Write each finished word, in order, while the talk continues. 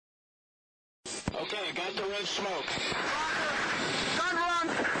Okay, I got the red smoke. Gun run,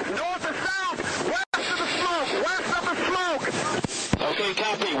 north and south, west of the smoke, west of the smoke. Okay,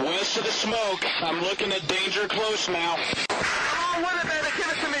 copy. West of the smoke. I'm looking at danger close now. Come on with it, baby. Give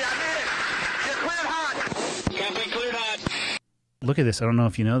it to me. I need it. You're cleared hot. Copy, cleared hot. Look at this. I don't know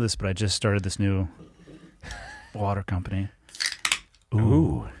if you know this, but I just started this new water company.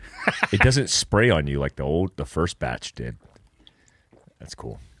 Ooh. It doesn't spray on you like the first batch did. That's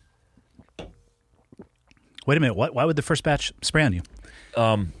cool. Wait a minute. What? Why would the first batch spray on you?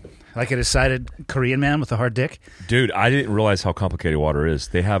 Like a decided Korean man with a hard dick? Dude, I didn't realize how complicated water is.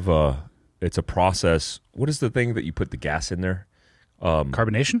 They have it's a process. What is the thing that you put the gas in there?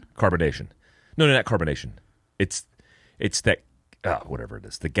 Carbonation? Carbonation. No, not carbonation. It's that whatever it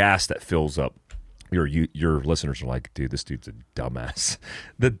is. The gas that fills up. Your listeners are like, dude, this dude's a dumbass.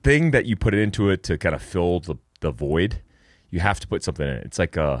 The thing that you put into it to kind of fill the void, you have to put something in it. It's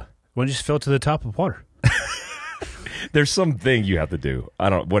like Why don't you just fill it to the top of water? there's something you have to do.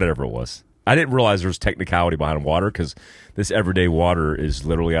 Whatever it was. I didn't realize there was technicality behind water because this everyday water is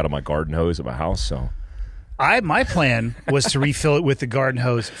literally out of my garden hose at my house. So, my plan was to refill it with the garden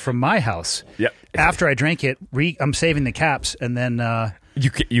hose from my house. Yep. After I drank it, I'm saving the caps, and then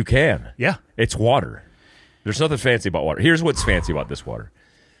you can. Yeah. It's water. There's nothing fancy about water. Here's what's fancy about this water.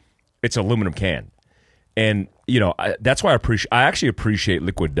 It's an aluminum can. And, that's why I actually appreciate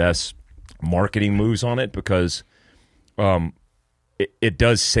Liquid Death's marketing moves on it because it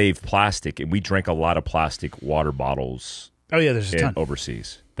does save plastic. And we drank a lot of plastic water bottles oh, yeah, there's a ton.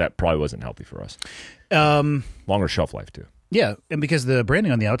 Overseas. That probably wasn't healthy for us. Longer shelf life, too. Yeah, and because the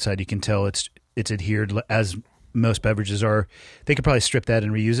branding on the outside, you can tell it's adhered as most beverages are. They could probably strip that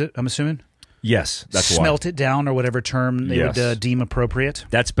and reuse it, I'm assuming. Yes, that's why. Smelt it down or whatever term they would deem appropriate.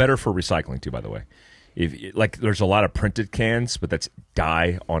 That's better for recycling, too, by the way. There's a lot of printed cans, but that's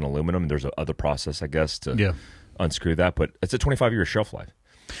dye on aluminum. There's a other process, I guess, to unscrew that. But it's a 25-year shelf life.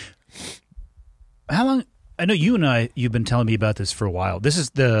 How long? I know you've been telling me about this for a while. This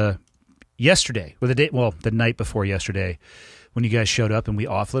is the night before yesterday when you guys showed up and we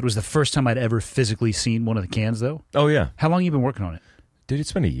offloaded. It was the first time I'd ever physically seen one of the cans, though. Oh, yeah. How long have you been working on it? Dude,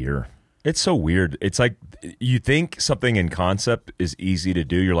 it's been a year. It's so weird. It's like you think something in concept is easy to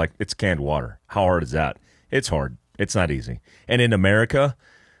do. You're like, it's canned water. How hard is that? It's hard. It's not easy. And in America,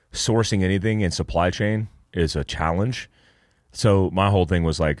 sourcing anything in supply chain is a challenge. So my whole thing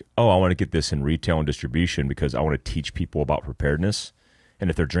was like, I want to get this in retail and distribution because I want to teach people about preparedness.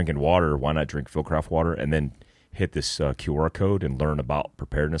 And if they're drinking water, why not drink Fieldcraft water and then hit this QR code and learn about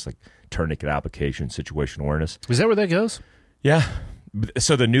preparedness, like tourniquet application, situational awareness. Is that where that goes? Yeah.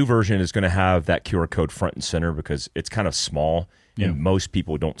 So the new version is going to have that QR code front and center because it's kind of small, and most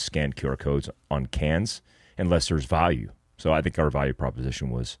people don't scan QR codes on cans unless there's value. So I think our value proposition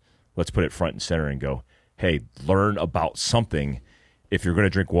was let's put it front and center and go, hey, learn about something. If you're going to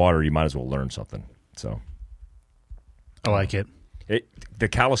drink water, you might as well learn something. So I like it. The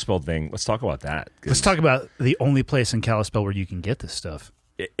Kalispell thing, let's talk about that. Let's talk about the only place in Kalispell where you can get this stuff.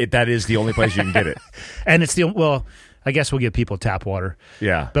 That is the only place you can get it. And it's I guess we'll give people tap water.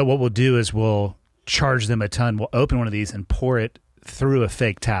 Yeah. But what we'll do is we'll charge them a ton. We'll open one of these and pour it through a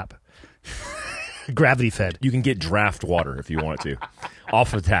fake tap. Gravity fed. You can get draft water if you want to off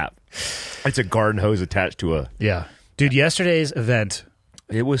the tap. It's a garden hose attached to a... Yeah. Dude, yesterday's event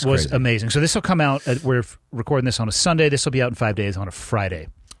was amazing. So this will come out, we're recording this on a Sunday. This will be out in 5 days on a Friday.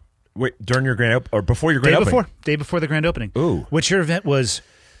 Wait, during your grand or before your grand opening? Day before the grand opening. Ooh. Which your event was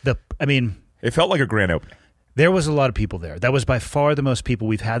it felt like a grand opening. There was a lot of people there. That was by far the most people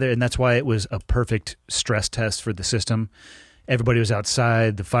we've had there, and that's why it was a perfect stress test for the system. Everybody was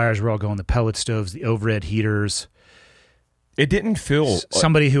outside. The fires were all going, the pellet stoves, the overhead heaters. It didn't feel...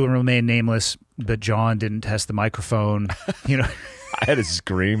 Somebody who will remain nameless, but John didn't test the microphone. I had to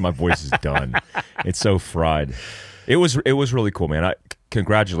scream. My voice is done. It's so fried. It was really cool, man.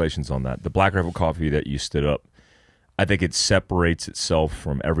 Congratulations on that. The Black Rifle Coffee that you stood up, I think it separates itself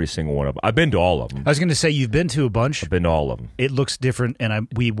from every single one of them. I've been to all of them. I was going to say, you've been to a bunch. I've been to all of them. It looks different, and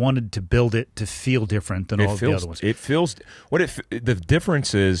we wanted to build it to feel different than all of the other ones. It feels... the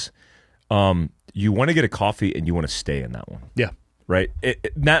difference is you want to get a coffee and you want to stay in that one. Yeah. Right?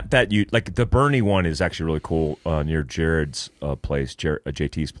 Not that you... Like, the Bernie one is actually really cool near Jared's place,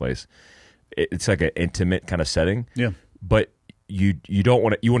 JT's place. It's like an intimate kind of setting. Yeah. But... You don't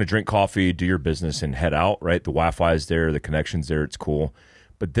want to. You want to drink coffee, do your business, and head out. Right, the Wi-Fi is there, the connection's there. It's cool,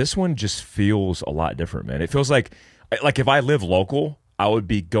 but this one just feels a lot different, man. It feels like if I live local, I would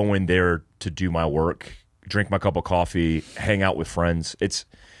be going there to do my work, drink my cup of coffee, hang out with friends. It's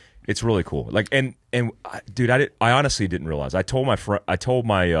dude, I honestly didn't realize. I told my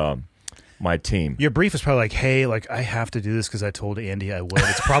my team. Your brief was probably like, hey, like I have to do this because I told Andy I would.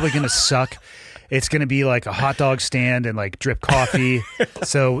 It's probably going to suck. It's going to be like a hot dog stand and like drip coffee.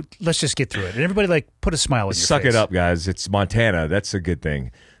 So let's just get through it. And everybody like put a smile on your face. Suck it up, guys. It's Montana. That's a good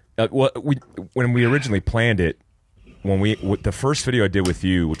thing. When we originally planned it, the first video I did with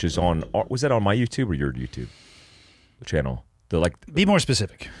you, which is was that on my YouTube or your YouTube channel? Be more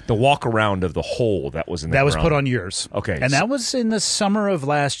specific. The walk around of the hole that was in the ground. was put on yours. Okay. And that was in the summer of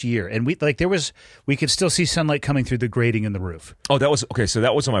last year. And we could still see sunlight coming through the grating in the roof. Oh, that was okay. So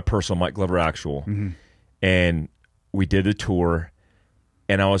that was on my personal Mike Glover actual. Mm-hmm. And we did a tour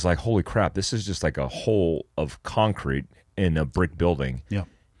and I was like, holy crap, this is just like a hole of concrete in a brick building. Yeah.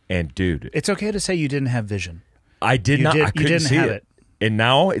 And dude, it's okay to say you didn't have vision. I did not. I couldn't see it. And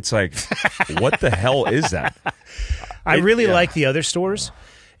now it's like, what the hell is that? I really like the other stores,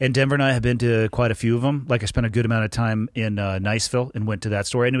 and Denver and I have been to quite a few of them. Like I spent a good amount of time in Niceville and went to that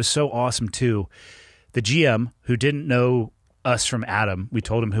store, and it was so awesome too. The GM, who didn't know us from Adam, we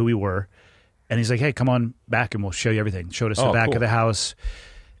told him who we were, and he's like, "Hey, come on back, and we'll show you everything." Showed us the back of the house.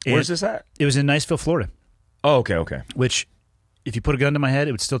 Where's this at? It was in Niceville, Florida. Oh, okay. Which, if you put a gun to my head,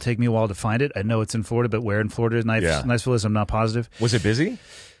 it would still take me a while to find it. I know it's in Florida, but where in Florida Niceville is, I'm not positive. Was it busy?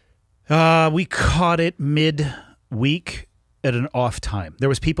 We caught it mid-week at an off time. There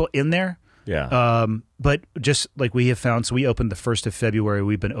was people in there. Yeah. But just like we have found, so we opened the 1st of February.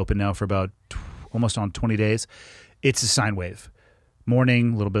 We've been open now for about almost on 20 days. It's a sine wave.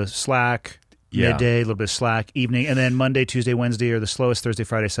 Morning, a little bit of slack. Midday, a little bit of slack. Evening, and then Monday, Tuesday, Wednesday are the slowest. Thursday,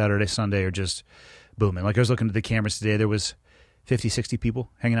 Friday, Saturday, Sunday are just booming. Like I was looking at the cameras today. There was 50, 60 people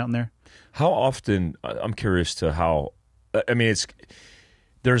hanging out in there. How often, I'm curious to how, I mean,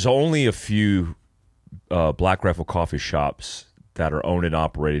 there's only a few Black Rifle coffee shops that are owned and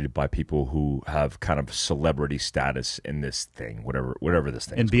operated by people who have kind of celebrity status in this thing, whatever this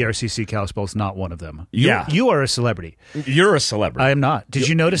thing is. And BRCC Kalispell's not one of them. Yeah. You are a celebrity. You're a celebrity. I am not. Did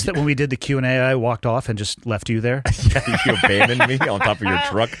you notice that when we did the Q&A, I walked off and just left you there? Yeah, you abandoned me on top of your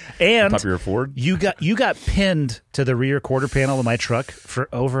truck, and on top of your Ford. You got pinned to the rear quarter panel of my truck for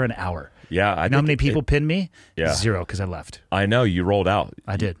over an hour. Yeah, I know how many people pinned me? Yeah. 0, because I left. I know, you rolled out.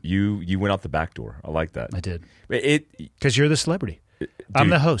 I did. You went out the back door. I like that. I did. Because you're the celebrity. I'm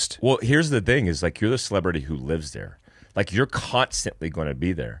the host. Well, here's the thing: is like you're the celebrity who lives there. Like you're constantly going to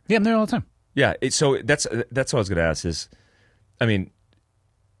be there. Yeah, I'm there all the time. Yeah. So that's what I was going to ask. Is, I mean,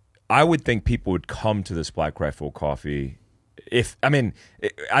 I would think people would come to this Black Rifle coffee. I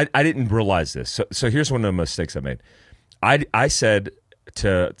didn't realize this. So here's one of the mistakes I made. I said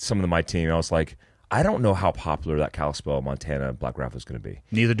to some of my team, I was like, I don't know how popular that Kalispell, Montana Black Rifle is going to be.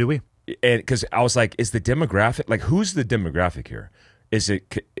 Neither do we. And because I was like, is the demographic, like who's the demographic here? Is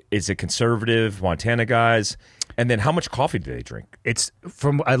it conservative Montana guys? And then how much coffee do they drink?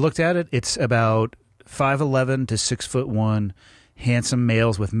 I looked at it, it's about 5'11" to 6'1", handsome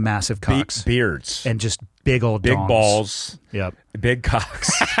males with massive cocks, beards, and just big old big dongs. Balls, yep, big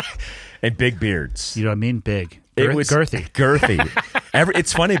cocks, and big beards. You know what I mean? Big. It was girthy.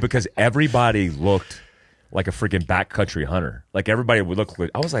 It's funny because everybody looked like a freaking backcountry hunter. Like everybody would look.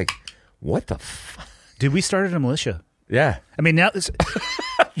 I was like, what the fuck? Dude, we started a militia. Yeah. I mean, now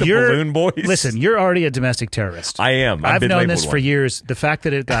you're Balloon Boys. Listen, you're already a domestic terrorist. I am. I've known this for years. The fact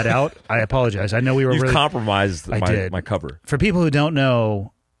that it got out, I apologize. I know we were You've really compromised my cover. For people who don't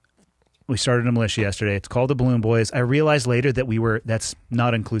know, we started a militia yesterday. It's called the Balloon Boys. I realized later that that's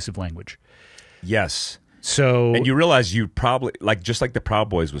not inclusive language. Yes. So, and you realize you probably just like the Proud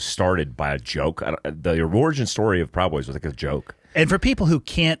Boys was started by a joke. The origin story of Proud Boys was like a joke. And for people who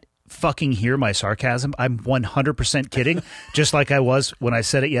can't fucking hear my sarcasm, I'm 100% kidding, just like I was when I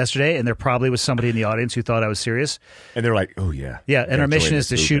said it yesterday, and there probably was somebody in the audience who thought I was serious. And they're like, oh, yeah. Yeah, and our mission is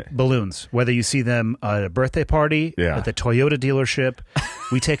to shoot balloons. Whether you see them at a birthday party, at the Toyota dealership,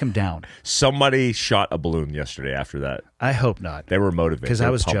 we take them down. Somebody shot a balloon yesterday after that. I hope not. They were motivated. Because I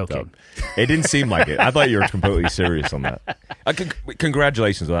was joking. It didn't seem like it. I thought you were completely serious on that.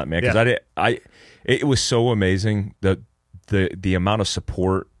 Congratulations on that, man, because it was so amazing, the amount of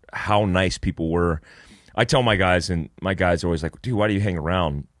support, how nice people were. I tell my guys, and my guys are always like, dude, why do you hang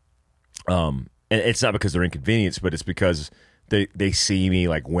around? And it's not because they're inconvenienced, but it's because they see me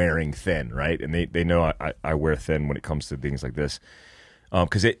like wearing thin, right? And they know I wear thin when it comes to things like this.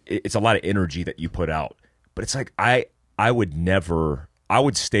 Because it's a lot of energy that you put out. But it's like I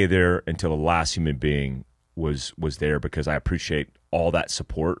would stay there until the last human being was there, because I appreciate all that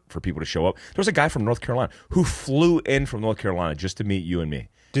support for people to show up. There was a guy from North Carolina who flew in from North Carolina just to meet you and me.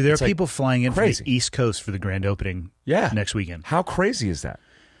 Dude, there are people flying in from the East Coast for the grand opening next weekend. How crazy is that?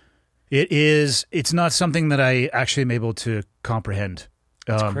 It is. It's not something that I actually am able to comprehend.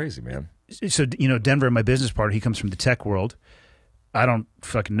 It's crazy, man. So, Denver, my business partner, he comes from the tech world. I don't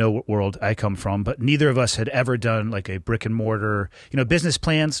fucking know what world I come from, but neither of us had ever done like a brick and mortar, business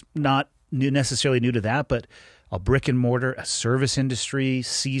plans, not necessarily new to that, but a brick and mortar, a service industry,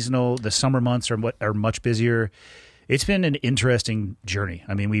 seasonal, the summer months are much busier. It's been an interesting journey.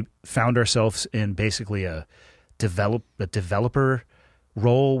 I mean, we found ourselves in basically a developer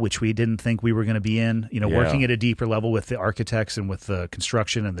role, which we didn't think we were going to be in, working at a deeper level with the architects and with the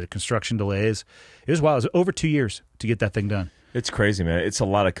construction and the construction delays. It was wild. It was over 2 years to get that thing done. It's crazy, man. It's a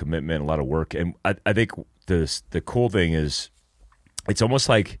lot of commitment, a lot of work. And I think the cool thing is it's almost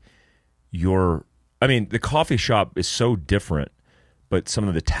like the coffee shop is so different, but some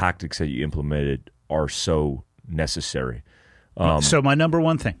of the tactics that you implemented are so necessary. So my number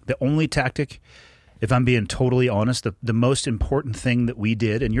one thing, the only tactic, if I'm being totally honest, the most important thing that we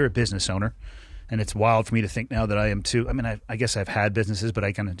did, and you're a business owner, and it's wild for me to think now that I am too. I mean, I guess I've had businesses, but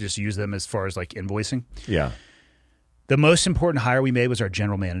I kind of just use them as far as like invoicing. Yeah. The most important hire we made was our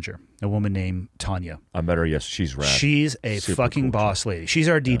general manager, a woman named Tanya. I met her, yes. She's rad. She's a super fucking cool boss lady. She's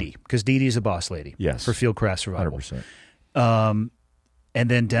our DD, because DD's a boss lady. Yes. For Fieldcraft Survival. 100%. And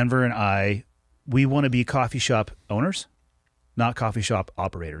then Denver and I, we want to be coffee shop owners, not coffee shop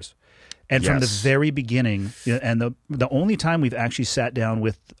operators. And from the very beginning, and the only time we've actually sat down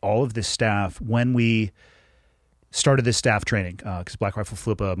with all of this staff when we started this staff training, because Black Rifle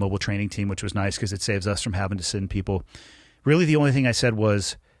flew up a mobile training team, which was nice because it saves us from having to send people. Really, the only thing I said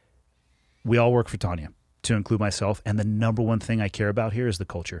was, we all work for Tanya, to include myself, and the number one thing I care about here is the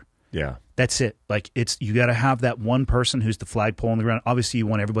culture. Yeah. That's it. Like, you got to have that one person who's the flagpole on the ground. Obviously, you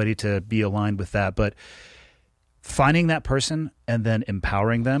want everybody to be aligned with that, but finding that person and then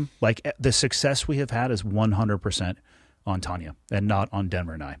empowering them, like the success we have had is 100% on Tanya and not on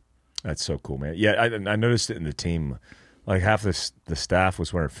Denver and I. That's so cool, man. Yeah, I noticed it in the team. Like half the staff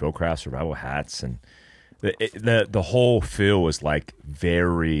was wearing Fieldcraft Survival hats, and the whole feel was like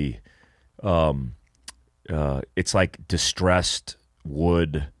very, it's like distressed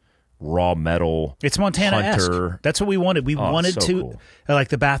wood, raw metal. It's Montana-esque. Hunter. That's what we wanted. We wanted so to, cool. Like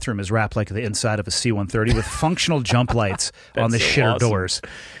the bathroom is wrapped like the inside of a C-130 with functional jump lights on the so shitter awesome. doors.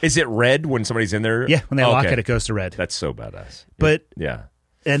 Is it red when somebody's in there? Yeah, when they lock it goes to red. That's so badass. But yeah.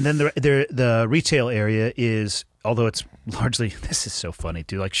 And then the retail area is, although it's largely, this is so funny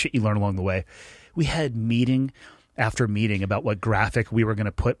too, like shit you learn along the way. We had meeting after meeting about what graphic we were going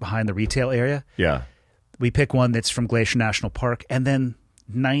to put behind the retail area. Yeah. We pick one that's from Glacier National Park, and then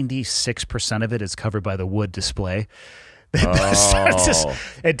 96% of it is covered by the wood display.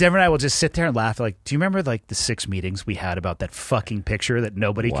 And Denver and I will just sit there and laugh. Like, do you remember like the 6 meetings we had about that fucking picture that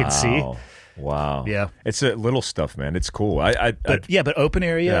nobody could see? Wow. Yeah. It's little stuff, man. It's cool. But open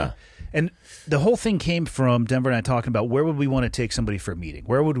area. Yeah. And the whole thing came from Denver and I talking about where would we want to take somebody for a meeting?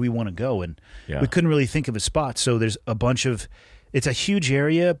 Where would we want to go? And we couldn't really think of a spot. So there's a bunch of, it's a huge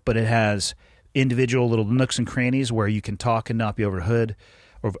area, but it has individual little nooks and crannies where you can talk and not be overheard.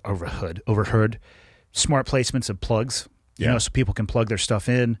 Smart placements of plugs, so people can plug their stuff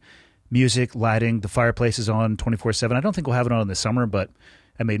in. Music, lighting, the fireplace is on 24/7. I don't think we'll have it on in the summer, but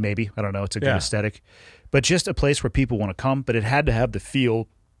I mean, maybe. I don't know. It's a good aesthetic. But just a place where people want to come, but it had to have the feel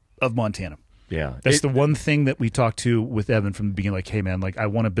of Montana. Yeah. That's the one thing that we talked to with Evan from the beginning, like, hey, man, like, I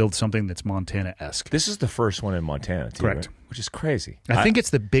want to build something that's Montana-esque. This is the first one in Montana, too, correct? Right? Which is crazy. I think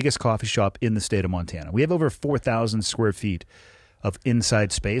it's the biggest coffee shop in the state of Montana. We have over 4,000 square feet of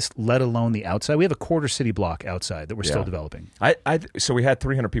inside space, let alone the outside. We have a quarter city block outside that we're still developing. So we had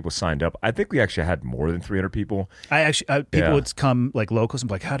 300 people signed up. I think we actually had more than 300 people. People would come, like locals, and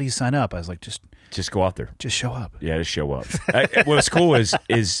be like, how do you sign up? I was like, just go out there. Just show up. Yeah, just show up. What's cool is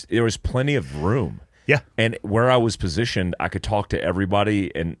there was plenty of room. Yeah. And where I was positioned, I could talk to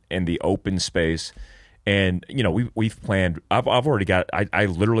everybody in the open space. And, we've planned. I've already got, I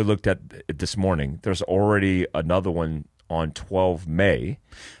literally looked at it this morning. There's already another one on 12 May.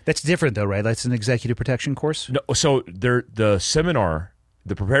 That's different, though, right? That's an executive protection course? No, so the seminar,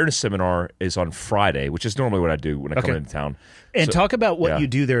 the preparedness seminar is on Friday, which is normally what I do when I come into town. And talk about what you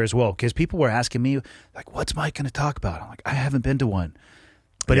do there as well, because people were asking me, like, what's Mike going to talk about? I'm like, I haven't been to one,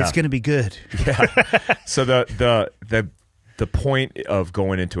 but it's going to be good. Yeah. So the point of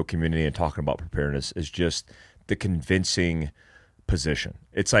going into a community and talking about preparedness is just the convincing position.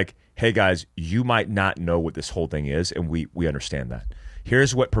 It's like, hey guys, you might not know what this whole thing is, and we understand that.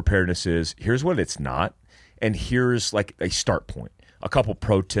 Here's what preparedness is, here's what it's not, and here's like a start point, a couple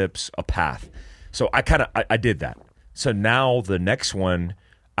pro tips, a path. So I did that. So now the next one,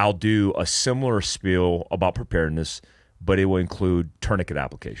 I'll do a similar spiel about preparedness, but it will include tourniquet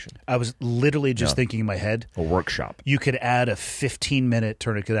application. I was literally just thinking in my head. A workshop. You could add a 15-minute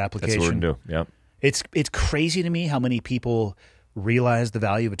tourniquet application. That's what we're going to do, yep. It's crazy to me how many people realize the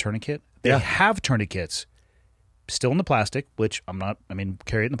value of a tourniquet. They have tourniquets still in the plastic, which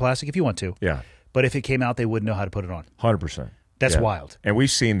carry it in the plastic if you want to. Yeah. But if it came out, they wouldn't know how to put it on. 100%. That's wild. And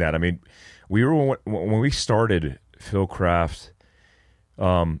we've seen that. I mean, when we started Fieldcraft,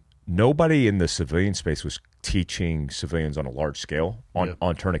 nobody in the civilian space was teaching civilians on a large scale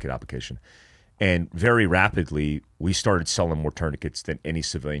on tourniquet application. And very rapidly, we started selling more tourniquets than any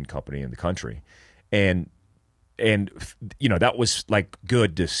civilian company in the country. And that was like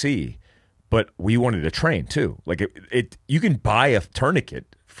good to see. But we wanted to train too. Like you can buy a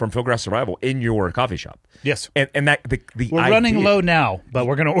tourniquet from Fieldcraft Survival in your coffee shop. Yes, and that the we're idea, running low now, but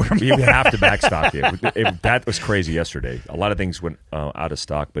we're going to order more. You have to backstock it. That was crazy yesterday. A lot of things went out of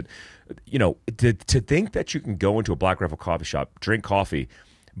stock, but to think that you can go into a Black Rifle coffee shop, drink coffee,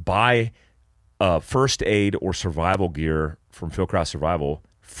 buy first aid or survival gear from Fieldcraft Survival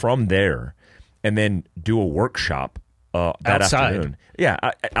from there, and then do a workshop that outside. Afternoon. Yeah,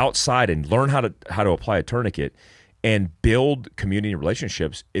 outside, and learn how to apply a tourniquet and build community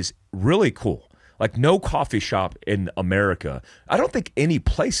relationships is really cool. Like no coffee shop in America, I don't think any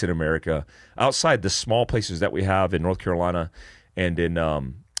place in America outside the small places that we have in North Carolina and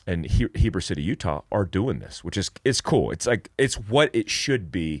in Heber City, Utah, are doing this, which is cool. It's like it's what it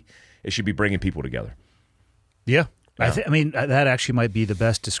should be. It should be bringing people together. Yeah. That actually might be the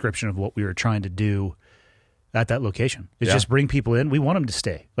best description of what we were trying to do at that location. Is just bring people in. We want them to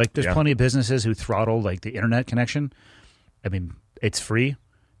stay. Like there's plenty of businesses who throttle like the internet connection. I mean, it's free.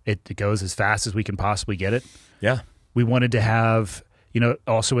 It goes as fast as we can possibly get it. Yeah. We wanted to have,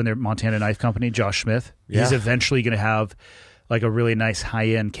 also in their Montana Knife Company, Josh Smith. Yeah. He's eventually going to have like a really nice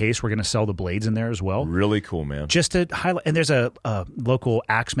high-end case. We're going to sell the blades in there as well. Really cool, man. Just to highlight, and there's a local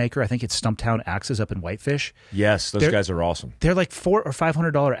axe maker. I think it's Stumptown Axes up in Whitefish. Yes, those guys are awesome. They're like $400 or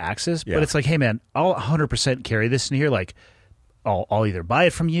 $500 axes, but it's like, hey man, I'll 100% carry this in here. Like, I'll either buy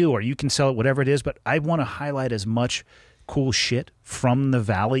it from you or you can sell it, whatever it is. But I want to highlight as much cool shit from the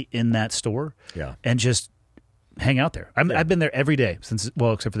valley in that store. Yeah, and just hang out there. I've been there every day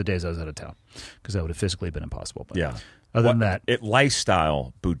except for the days I was out of town, because that would have physically been impossible. But other than that,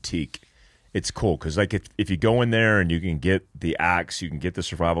 lifestyle boutique, it's cool because like if you go in there and you can get the axe, you can get the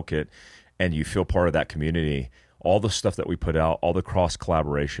survival kit, and you feel part of that community. All the stuff that we put out, all the cross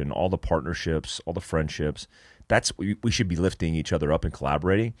collaboration, all the partnerships, all the friendships. That's we should be lifting each other up and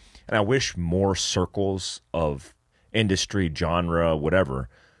collaborating. And I wish more circles of industry, genre, whatever,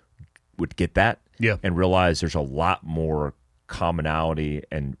 would get that and realize there's a lot more commonality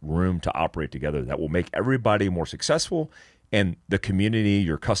and room to operate together that will make everybody more successful and the community,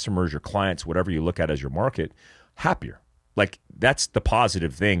 your customers, your clients, whatever you look at as your market, happier. Like that's the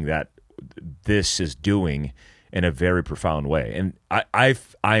positive thing that this is doing in a very profound way. And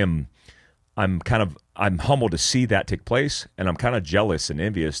I'm humbled to see that take place, and I'm kind of jealous and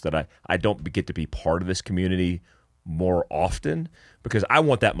envious that I don't get to be part of this community more often, because I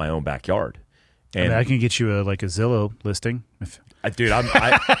want that in my own backyard. And I can get you a Zillow listing. Dude,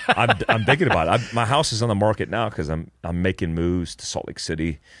 I'm thinking about it. My house is on the market now because I'm making moves to Salt Lake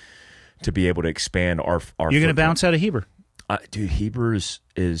City to be able to expand our. You're going to bounce out of Heber, dude. Heber's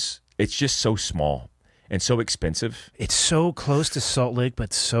it's just so small and so expensive. It's so close to Salt Lake,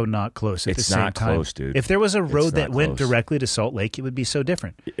 but so not close at the same time. It's not close, dude. If there was a road that went directly to Salt Lake, it would be so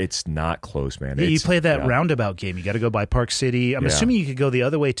different. It's not close, man. Yeah, you play that roundabout game. You got to go by Park City. I'm assuming you could go the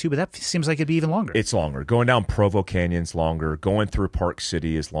other way too, but that seems like it'd be even longer. It's longer. Going down Provo Canyon's longer. Going through Park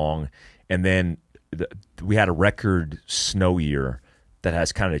City is long. And then we had a record snow year that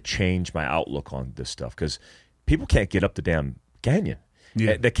has kind of changed my outlook on this stuff, because people can't get up the damn canyon.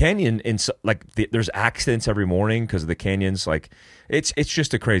 Yeah. The canyon, there's accidents every morning because of the canyons. Like, it's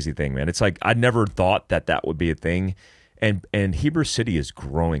just a crazy thing, man. It's like I never thought that would be a thing, and Heber City is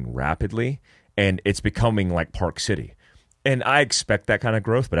growing rapidly, and it's becoming like Park City. And I expect that kind of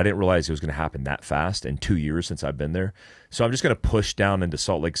growth, but I didn't realize it was going to happen that fast in 2 years since I've been there. So I'm just going to push down into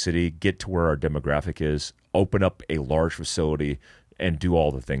Salt Lake City, get to where our demographic is, open up a large facility, and do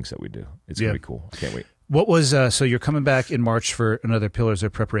all the things that we do. It's going to be cool. I can't wait. What was so you're coming back in March for another Pillars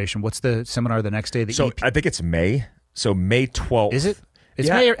of Preparation. What's the seminar the next day? I think it's May. So May 12th. Is it? It's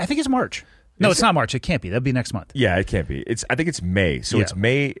May. I think it's March. No, it's not March. It can't be. That'd be next month. Yeah, it can't be. I think it's May. So it's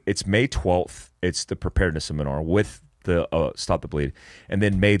May 12th. It's the Preparedness seminar with the Stop the Bleed. And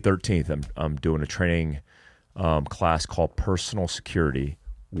then May 13th, I'm doing a training class called Personal Security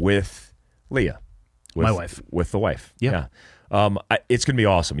with Leah. My wife. With the wife. Yeah. It's going to be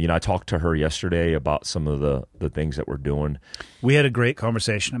awesome. I talked to her yesterday about some of the things that we're doing. We had a great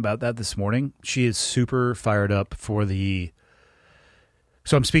conversation about that this morning. She is super fired up for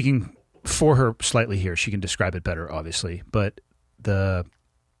so I'm speaking for her slightly here. She can describe it better, obviously, but the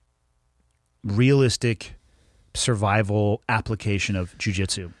realistic survival application of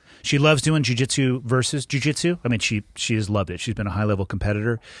jiu-jitsu. She loves doing jiu-jitsu versus jiu-jitsu. I mean, she has loved it. She's been a high-level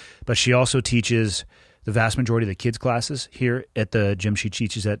competitor, but she also teaches the vast majority of the kids' classes here at the gym. She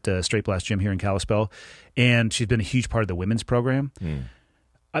teaches at Straight Blast Gym here in Kalispell, and she's been a huge part of the women's program.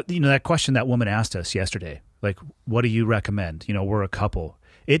 That question that woman asked us yesterday, like, what do you recommend? We're a couple.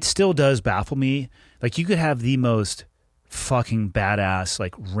 It still does baffle me. Like, you could have the most fucking badass,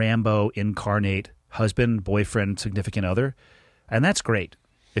 like Rambo incarnate husband, boyfriend, significant other, and that's great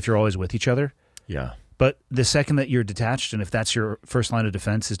if you're always with each other. Yeah. But the second that you're detached, and if that's your first line of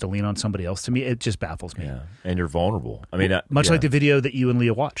defense is to lean on somebody else, to me, it just baffles me. Yeah, and you're vulnerable. I mean, much like the video that you and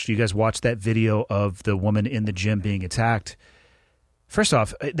Leah watched. You guys watched that video of the woman in the gym being attacked. First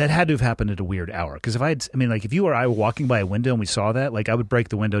off, that had to have happened at a weird hour. Because if you or I were walking by a window and we saw that, like, I would break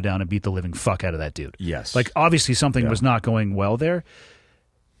the window down and beat the living fuck out of that dude. Yes. Like, obviously something was not going well there.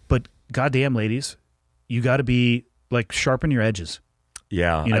 But goddamn, ladies, you got to be, like, sharpen your edges.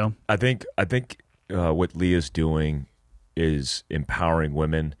 Yeah. I think what Leah's doing is empowering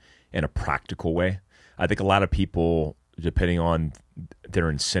women in a practical way. I think a lot of people, depending on their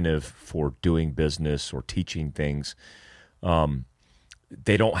incentive for doing business or teaching things,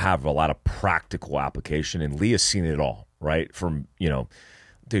 they don't have a lot of practical application. And Leah's seen it all, right? From,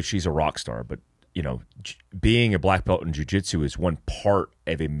 dude, she's a rock star, but, being a black belt in jiu-jitsu is one part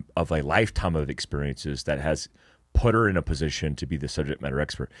of a lifetime of experiences that has put her in a position to be the subject matter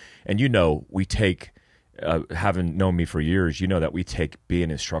expert. And we take, having known me for years, that we take being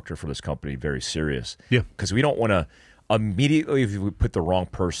an instructor for this company very serious. Yeah. Because we don't want to immediately, if we put the wrong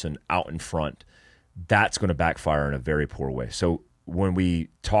person out in front, that's going to backfire in a very poor way. So when we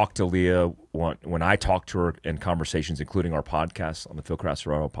talk to Leah, when I talk to her in conversations, including our podcast on the Fieldcraft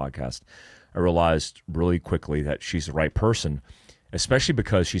Survival Podcast, I realized really quickly that she's the right person, especially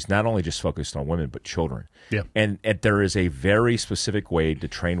because she's not only just focused on women, but children. Yeah. And there is a very specific way to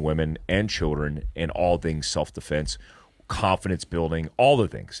train women and children in all things self-defense, confidence building, all the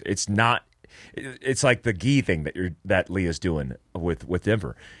things. It's like the gi thing that Leah's doing with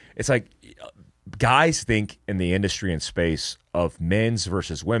Denver. It's like guys think in the industry and space of men's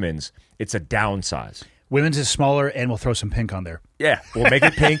versus women's, it's a downsize. Women's is smaller, and we'll throw some pink on there. Yeah, we'll make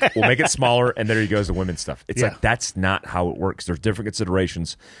it pink, we'll make it smaller, and there you goes the women's stuff. It's like that's not how it works. There's different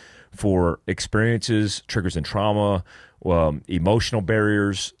considerations for experiences, triggers and trauma, emotional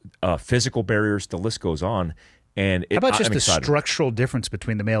barriers, physical barriers, the list goes on. And how about just the structural difference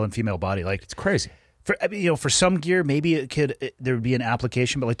between the male and female body? Like, it's crazy. For some gear, maybe there would be an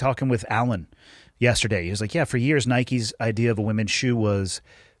application, but like talking with Alan yesterday, he was like, yeah, for years, Nike's idea of a women's shoe was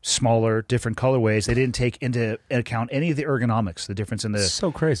smaller, different colorways. They didn't take into account any of the ergonomics, the difference in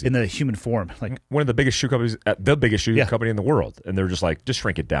so crazy in the human form. Like one of the biggest shoe companies, the biggest shoe company in the world, and they're just like, just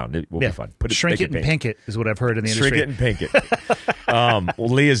shrink it down. It will be fun. Shrink it and pink it is what I've heard in the industry. Shrink it and pink it. Well,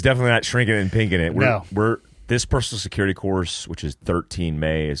 Leah's definitely not shrinking it and pinking it. We're this personal security course, which is 13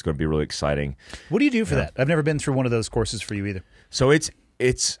 May, is going to be really exciting. What do you do for that? I've never been through one of those courses for you either. So it's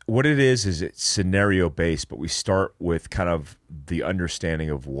what it is it's scenario based, but we start with kind of the understanding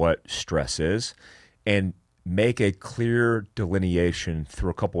of what stress is and make a clear delineation through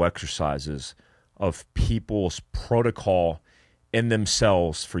a couple exercises of people's protocol in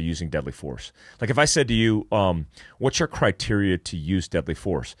themselves for using deadly force. Like if I said to you, what's your criteria to use deadly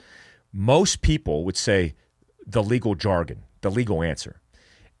force? Most people would say the legal jargon, the legal answer.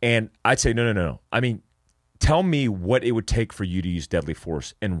 And I'd say, no. I mean, tell me what it would take for you to use deadly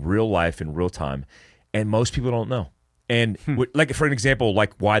force in real life, in real time. And most people don't know. And like for an example,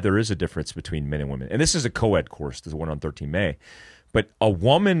 like why there is a difference between men and women. And this is a co-ed course, this is one on 13 May. But a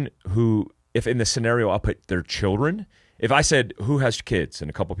woman who, if in the scenario I'll put their children, if I said, who has kids? And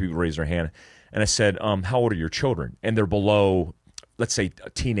a couple of people raised their hand. And I said, how old are your children? And they're below, let's say,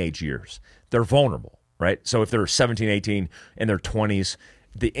 teenage years. They're vulnerable, right? So if they're 17, 18, in their 20s,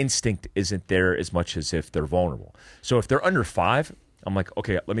 the instinct isn't there as much as if they're vulnerable. So if they're under 5, I'm like,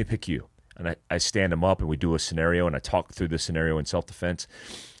 okay, let me pick you. And I stand them up and we do a scenario and I talk through the scenario in self-defense.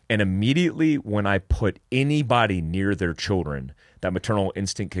 And immediately when I put anybody near their children, that maternal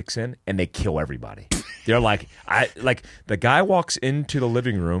instinct kicks in, and they kill everybody. They're like the guy walks into the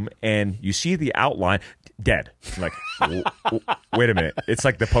living room and you see the outline, dead. Like, wait a minute, it's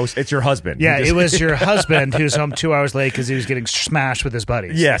like the post. It's your husband. Yeah, it was your husband who's home 2 hours late because he was getting smashed with his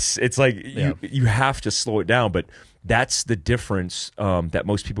buddies. Yes, it's like you have to slow it down, but that's the difference that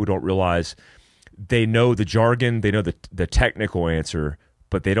most people don't realize. They know the jargon, they know the technical answer,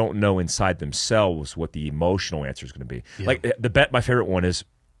 but they don't know inside themselves what the emotional answer is going to be. Yeah. Like my favorite one is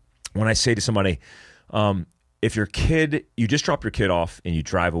when I say to somebody, if you just drop your kid off and you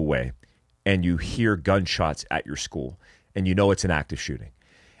drive away and you hear gunshots at your school and you know it's an active shooting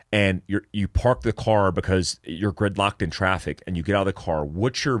and you park the car because you're gridlocked in traffic and you get out of the car,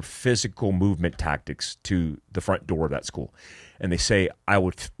 what's your physical movement tactics to the front door of that school? And they say, I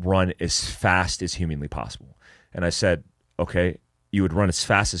would run as fast as humanly possible. And I said, okay, you would run as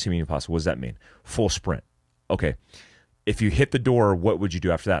fast as humanly possible. What does that mean? Full sprint. Okay. If you hit the door, what would you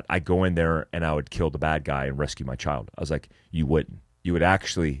do after that? I'd go in there and I would kill the bad guy and rescue my child. I was like, you wouldn't. You would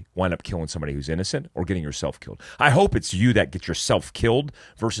actually wind up killing somebody who's innocent or getting yourself killed. I hope it's you that gets yourself killed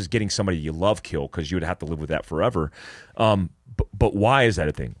versus getting somebody you love killed, because you would have to live with that forever. But why is that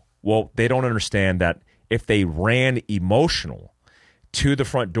a thing? Well, they don't understand that if they ran emotional to the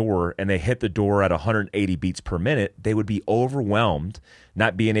front door and they hit the door at 180 beats per minute, they would be overwhelmed,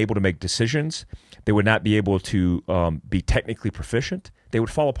 not being able to make decisions. They would not be able to be technically proficient. They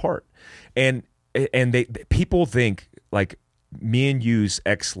would fall apart. And people think, like me and you's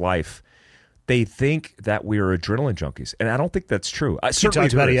ex-life, they think that we are adrenaline junkies. And I don't think that's true. You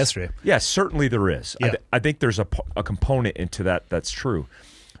talked about it yesterday. Yeah, certainly there is. Yeah. I think there's a component into that that's true.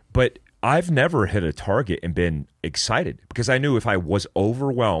 But I've never hit a target and been excited, because I knew if I was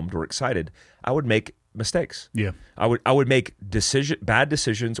overwhelmed or excited, I would make mistakes. Yeah, I would make bad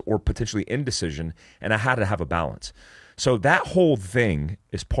decisions or potentially indecision, and I had to have a balance. So that whole thing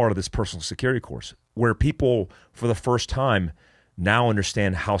is part of this personal security course, where people for the first time now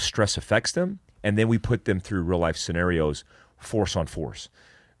understand how stress affects them, and then we put them through real life scenarios, force on force.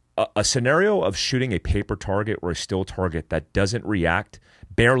 A scenario of shooting a paper target or a still target that doesn't react,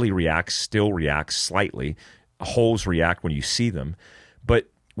 barely reacts, still reacts slightly. Holes react when you see them, but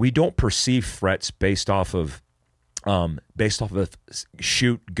we don't perceive threats based off of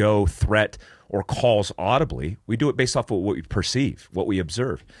shoot, go, threat, or calls audibly. We do it based off of what we perceive, what we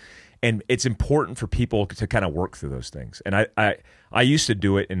observe. And it's important for people to kind of work through those things. And I used to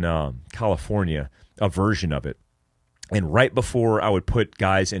do it in California, a version of it. And right before I would put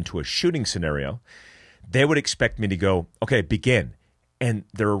guys into a shooting scenario, they would expect me to go, okay, begin. And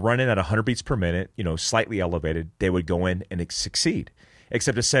they're running at 100 beats per minute, slightly elevated. They would go in and succeed.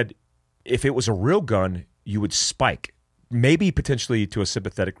 Except it said, if it was a real gun, you would spike, maybe potentially to a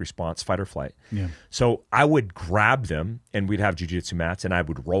sympathetic response, fight or flight. Yeah. So I would grab them, and we'd have jiu-jitsu mats, and I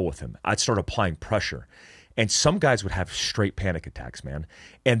would roll with them. I'd start applying pressure. And some guys would have straight panic attacks, man.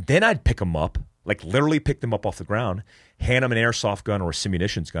 And then I'd pick them up, like literally pick them up off the ground, hand them an airsoft gun or a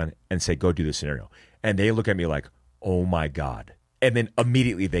simunitions gun, and say, go do this scenario. And they look at me like, oh my God. And then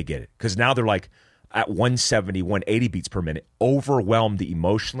immediately they get it, because now they're like at 170, 180 beats per minute, overwhelmed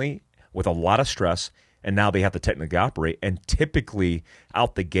emotionally with a lot of stress, and now they have to technically operate, and typically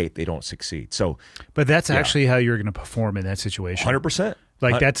out the gate they don't succeed. So, but that's actually how you're going to perform in that situation. 100%.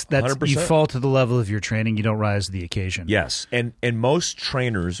 Like that's 100%. You fall to the level of your training, you don't rise to the occasion. Yes, and most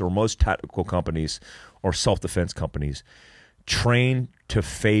trainers or most tactical companies or self-defense companies train to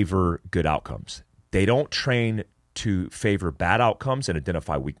favor good outcomes. They don't train to favor bad outcomes and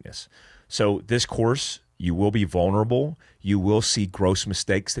identify weakness. So this course, you will be vulnerable. You will see gross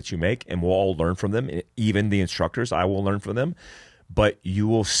mistakes that you make, and we'll all learn from them. Even the instructors, I will learn from them. But you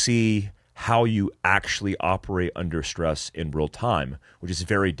will see how you actually operate under stress in real time, which is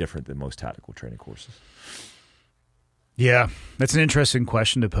very different than most tactical training courses. Yeah, that's an interesting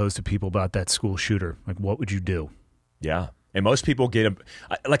question to pose to people about that school shooter. Like, what would you do? Yeah. And most people get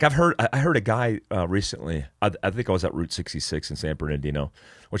like I heard a guy recently. I think I was at Route 66 in San Bernardino,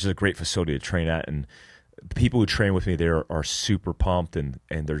 which is a great facility to train at. And the people who train with me there are super pumped and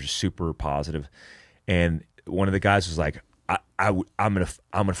they're just super positive. And one of the guys was like, I'm gonna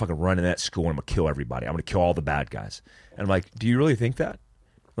fucking run in that school and I'm gonna kill everybody. I'm gonna kill all the bad guys. And I'm like, do you really think that?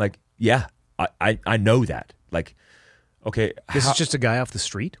 Like, yeah, I know that. Like, okay, this is just a guy off the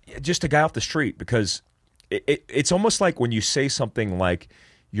street. Just a guy off the street, because it's almost like when you say something like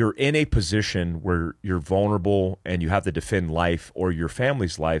you're in a position where you're vulnerable and you have to defend life or your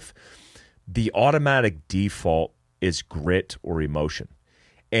family's life, the automatic default is grit or emotion.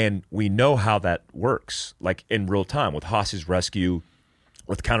 And we know how that works, like in real time with hostage rescue,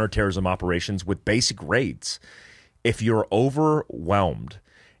 with counter-terrorism operations, with basic raids. if you're overwhelmed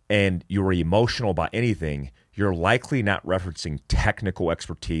and you're emotional about anything, you're likely not referencing technical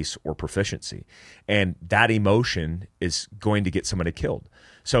expertise or proficiency. And that emotion is going to get somebody killed.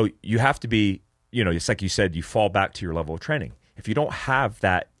 So you have to be, it's like you said, you fall back to your level of training. If you don't have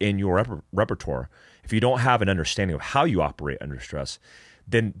that in your repertoire, if you don't have an understanding of how you operate under stress,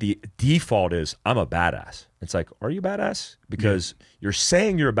 then the default is, I'm a badass. It's like, are you a badass? Because you're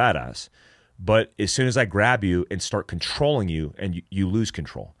saying you're a badass, but as soon as I grab you and start controlling you and you lose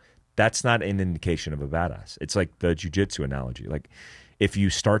control, that's not an indication of a badass. It's like the jiu-jitsu analogy. Like if you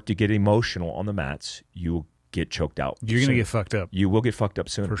start to get emotional on the mats, you will get choked out. You're going to get fucked up. You will get fucked up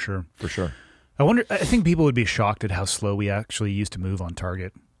soon. For sure. For sure. I think people would be shocked at how slow we actually used to move on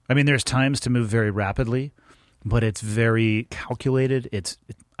target. I mean, there's times to move very rapidly, but it's very calculated.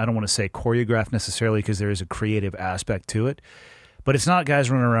 I don't want to say choreographed necessarily because there is a creative aspect to it, but it's not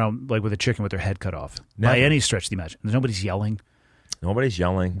guys running around like with a chicken with their head cut off. Never. By any stretch of the imagination. Nobody's yelling. Nobody's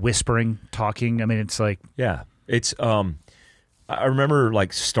yelling. Whispering, talking. I mean, it's like... Yeah. It's, I remember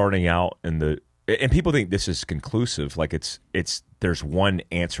like starting out and people think this is conclusive. Like there's one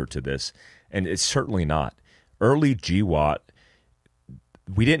answer to this, and it's certainly not. Early GWAT,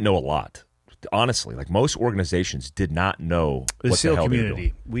 we didn't know a lot. Honestly, like most organizations did not know what the hell community. They were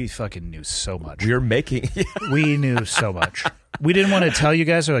doing. We fucking knew so much. We knew so much. We didn't want to tell you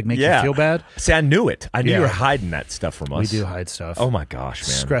guys or like make you feel bad. See, I knew it. I knew you were hiding that stuff from us. We do hide stuff. Oh my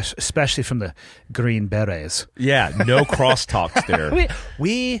gosh, man! Especially from the Green Berets. Yeah, no crosstalks there.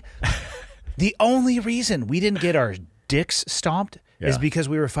 The only reason we didn't get our dicks stomped is because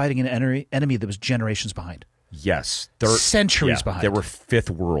we were fighting an enemy that was generations behind. Yes, centuries behind. There were fifth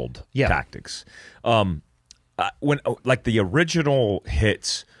world tactics. When like the original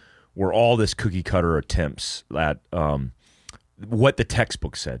hits were all this cookie cutter attempts at what the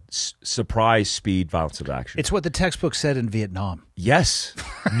textbook said: surprise, speed, violence of action. It's what the textbook said in Vietnam. Yes,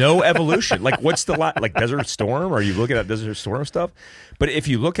 no evolution. Like what's the like Desert Storm? Are you looking at Desert Storm stuff? But if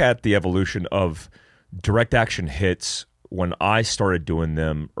you look at the evolution of direct action hits, when I started doing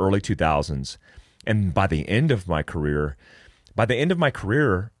them early 2000s. And by the end of my career,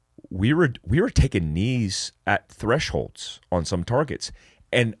 we were taking knees at thresholds on some targets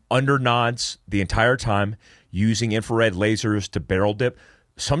and under nods the entire time, using infrared lasers to barrel dip.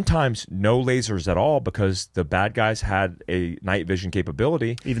 Sometimes no lasers at all because the bad guys had a night vision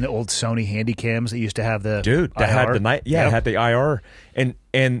capability. Even the old Sony handy cams that used to have the that IR. had the night, it had the IR, and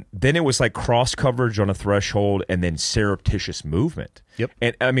then it was like cross coverage on a threshold, and then surreptitious movement. Yep.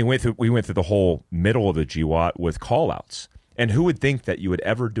 And I mean, we went through the whole middle of the GWAT with call outs. And who would think that you would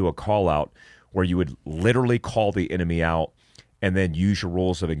ever do a call out where you would literally call the enemy out and then use your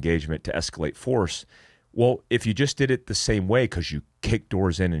rules of engagement to escalate force? Well, if you just did it the same way because you kick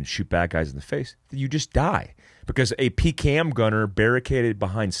doors in and shoot bad guys in the face, then you just die. Because a PCAM gunner barricaded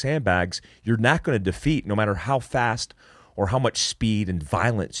behind sandbags, you're not going to defeat no matter how fast or how much speed and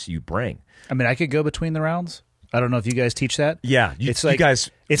violence you bring. I mean, I could go between the rounds. I don't know if you guys teach that. Yeah. It's like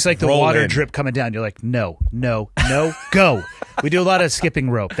the roll water in. drip coming down. You're like, no, go. We do a lot of skipping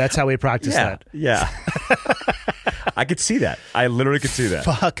rope. That's how we practice that. Yeah. I could see that. I literally could see that.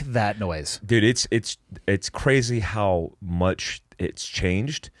 Fuck that noise. Dude, it's crazy how much it's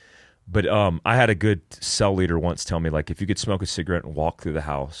changed. But I had a good cell leader once tell me, like, if you could smoke a cigarette and walk through the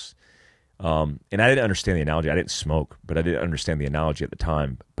house, and I didn't understand the analogy. I didn't smoke, but I didn't understand the analogy at the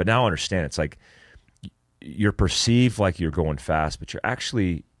time. But now I understand. It's like you're perceived like you're going fast, but you're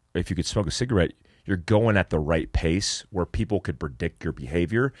actually, if you could smoke a cigarette, you're going at the right pace where people could predict your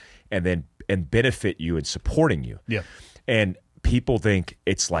behavior and benefit you and supporting you. Yeah. And people think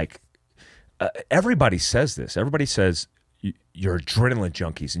it's like, everybody says this. Everybody says you're adrenaline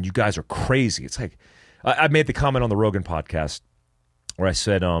junkies and you guys are crazy. It's like, I made the comment on the Rogan podcast where I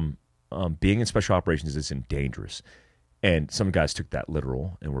said, being in special operations isn't dangerous. And some guys took that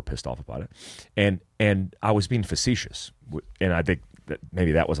literal and were pissed off about it. And I was being facetious. And I think that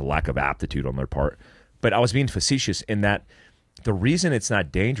maybe that was a lack of aptitude on their part. But I was being facetious in that the reason it's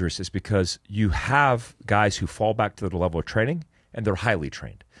not dangerous is because you have guys who fall back to the level of training and they're highly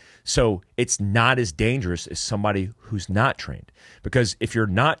trained. So it's not as dangerous as somebody who's not trained. Because if you're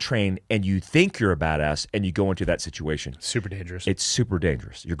not trained and you think you're a badass and you go into that situation, super dangerous. It's super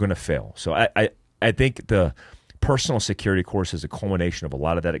dangerous. You're going to fail. So I think the personal security course is a culmination of a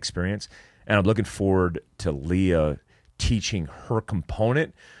lot of that experience. And I'm looking forward to Leah teaching her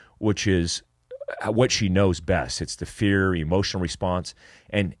component, which is what she knows best. It's the fear, emotional response.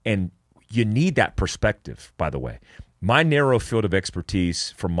 And you need that perspective, by the way. My narrow field of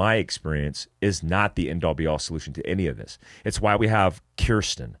expertise, from my experience, is not the end-all be-all solution to any of this. It's why we have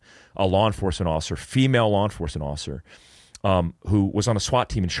Kirsten, a law enforcement officer, female law enforcement officer, who was on a SWAT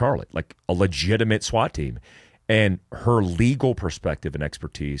team in Charlotte, like a legitimate SWAT team. And her legal perspective and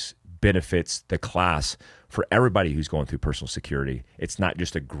expertise benefits the class for everybody who's going through personal security. It's not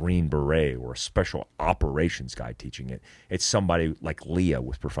just a Green Beret or a special operations guy teaching it. It's somebody like Leah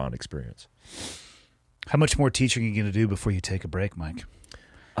with profound experience. How much more teaching are you going to do before you take a break, Mike?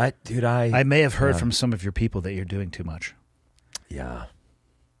 I may have heard from some of your people that you're doing too much. Yeah.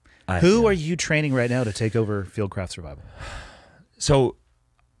 Who are you training right now to take over Fieldcraft Survival? So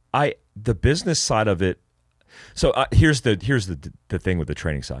the business side of it. So here's the thing with the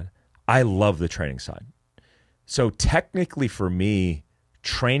training side. I love the training side. So technically for me,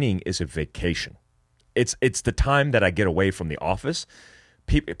 training is a vacation. It's the time that I get away from the office.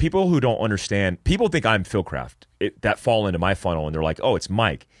 People who don't understand, people think I'm Fieldcraft that fall into my funnel, and they're like, oh, it's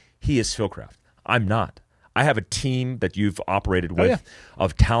Mike. He is Fieldcraft. I'm not. I have a team that you've operated with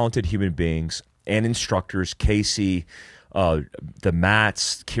of talented human beings and instructors, Casey, the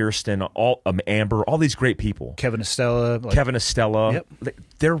Matts, Kirsten, Amber, all these great people. Kevin Estella. Yep.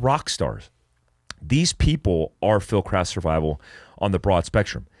 They're rock stars. These people are Fieldcraft Survival on the broad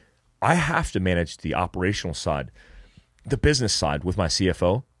spectrum. I have to manage the operational side, the business side with my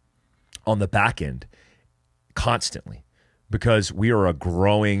CFO on the back end constantly, because we are a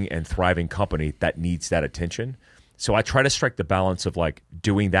growing and thriving company that needs that attention. So I try to strike the balance of like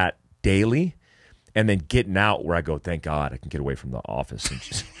doing that daily and then getting out where I go, thank God I can get away from the office and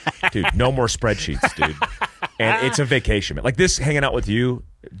just, dude, no more spreadsheets, dude. And it's a vacation, man. Like this, hanging out with you,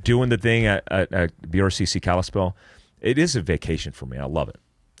 doing the thing at BRCC Kalispell, it is a vacation for me. I love it.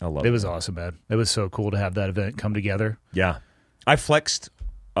 It was awesome, man. It was so cool to have that event come together. Yeah. I flexed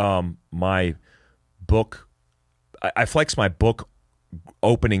my book. I flexed my book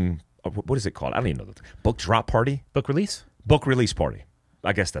opening. What is it called? I don't even know. Book drop party? Book release? Book release party.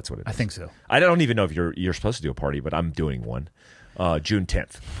 I guess that's what it is. I think so. I don't even know if you're supposed to do a party, but I'm doing one June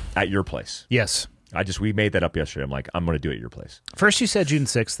 10th at your place. Yes. We made that up yesterday. I'm like, I'm going to do it at your place. First you said June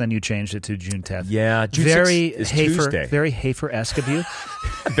 6th, then you changed it to June 10th. Yeah, June 6th is Tuesday. Very Hafer-esque of you.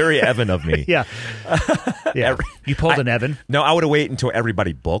 Very Evan of me. Yeah. You pulled an Evan. No, I would have waited until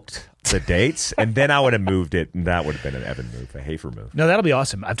everybody booked the dates, and then I would have moved it, and that would have been an Evan move, a Hafer move. No, that'll be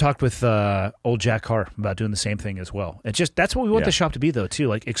awesome. I've talked with old Jack Carr about doing the same thing as well. It's just, that's what we want the shop to be, though, too.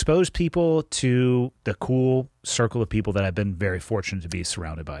 Like, expose people to the cool circle of people that I've been very fortunate to be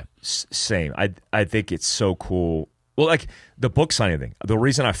surrounded by. Same. I think it's so cool. Well, like the book signing thing, the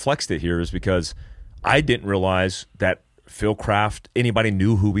reason I flexed it here is because I didn't realize that Fieldcraft, anybody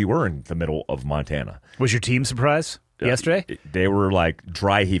knew who we were in the middle of Montana. Was your team surprised yesterday? They were like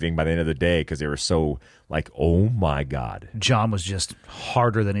dry heaving by the end of the day because they were so like, oh my God. John was just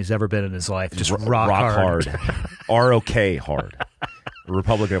harder than he's ever been in his life. Just rock hard. ROK hard.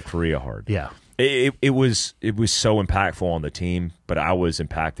 Republic of Korea hard. Yeah. It was so impactful on the team, but I was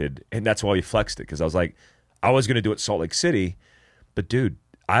impacted, and that's why we flexed it, because I was like, I was going to do it Salt Lake City, but dude,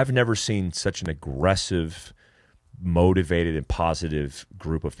 I've never seen such an aggressive, motivated, and positive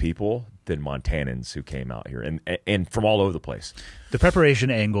group of people than Montanans who came out here, and from all over the place. The preparation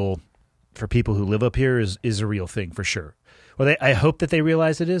angle for people who live up here is a real thing for sure. Well, I hope that they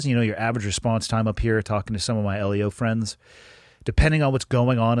realize it is. You know, your average response time up here, talking to some of my LEO friends, depending on what's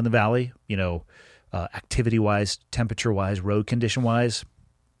going on in the valley, you know, activity-wise, temperature-wise, road condition-wise,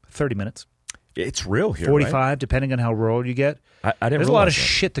 30 minutes. It's real here, 45, right? Depending on how rural you get. I didn't There's a lot of that.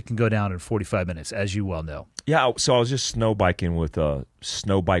 shit that can go down in 45 minutes, as you well know. Yeah, so I was just snow biking with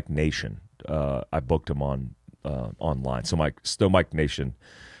Snow Bike Nation. I booked them on online. So my Snow Bike Nation,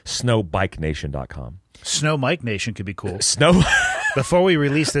 snowbikenation.com. Snow Mike Nation could be cool. Snow. Before we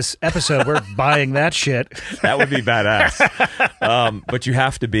release this episode, we're buying that shit. That would be badass. But you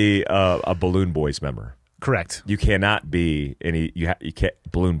have to be a Balloon Boys member. Correct. You cannot be any. You can't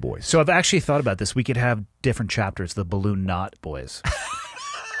Balloon Boys. So I've actually thought about this. We could have different chapters. The Balloon Knot Boys.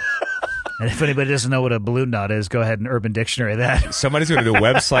 And if anybody doesn't know what a balloon knot is, go ahead and Urban Dictionary that. Somebody's going to do a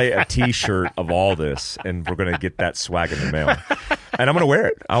website, a T-shirt of all this, and we're going to get that swag in the mail. And I'm going to wear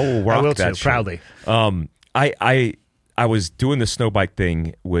it. I will rock that too, proudly. I was doing the snow bike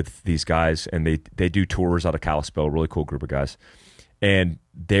thing with these guys, and they do tours out of Kalispell, a really cool group of guys. And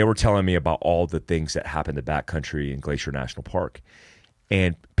they were telling me about all the things that happen in the backcountry in Glacier National Park.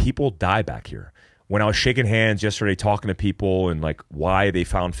 And people die back here. When I was shaking hands yesterday, talking to people and like why they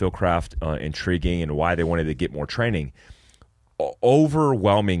found Fieldcraft intriguing and why they wanted to get more training,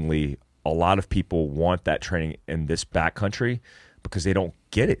 overwhelmingly, a lot of people want that training in this backcountry because they don't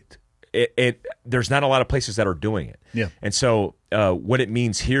get it. there's not a lot of places that are doing it. Yeah. And so what it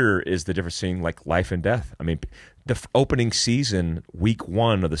means here is the difference between like life and death. I mean, the opening season, week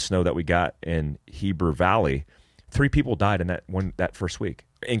 1 of the snow that we got in Heber Valley, 3 people died in that first week,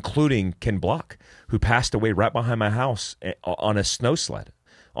 including Ken Block, who passed away right behind my house on a snow sled,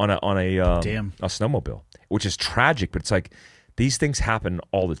 on a snowmobile, which is tragic. But it's like these things happen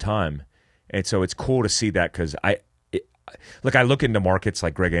all the time, and so it's cool to see that because I look into markets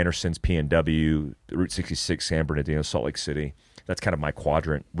like Greg Anderson's PNW, Route 66, San Bernardino, Salt Lake City. That's kind of my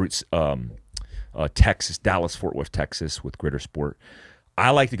quadrant. Routes, Texas, Dallas, Fort Worth, Texas, with Greater Sport.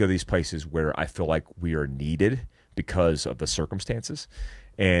 I like to go to these places where I feel like we are needed because of the circumstances,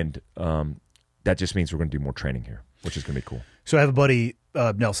 and that just means we're going to do more training here, which is going to be cool. So I have a buddy,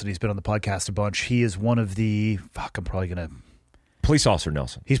 Nelson. He's been on the podcast a bunch. He is one of the I'm probably going to. Police officer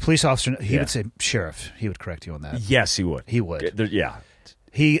Nelson. He's police officer. He would say sheriff. He would correct you on that. Yes, he would. He would. Yeah.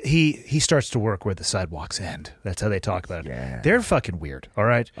 He starts to work where the sidewalks end. That's how they talk about it. Yeah. They're fucking weird, all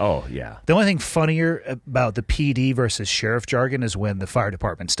right? Oh, yeah. The only thing funnier about the PD versus sheriff jargon is when the fire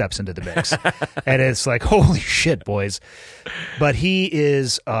department steps into the mix. And it's like, holy shit, boys. But he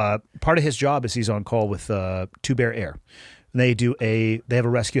is, part of his job is he's on call with Two Bear Air. They have a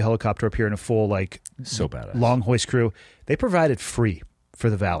rescue helicopter up here in a full, like, so badass, long hoist crew. They provide it free for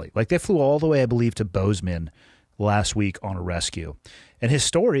the Valley. Like, they flew all the way, I believe, to Bozeman last week on a rescue. And his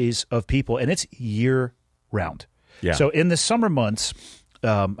stories of people, and it's year round. Yeah. So in the summer months,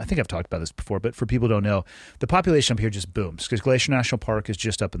 I think I've talked about this before, but for people who don't know, the population up here just booms because Glacier National Park is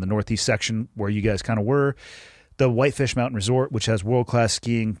just up in the northeast section where you guys kind of were. The Whitefish Mountain Resort, which has world-class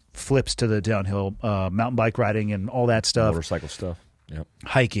skiing, flips to the downhill mountain bike riding and all that stuff. Motorcycle stuff. Yep.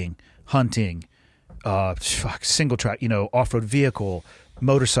 Hiking, hunting, single track, off-road vehicle,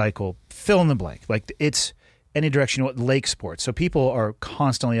 motorcycle, fill in the blank. Like it's any direction, lake sports. So people are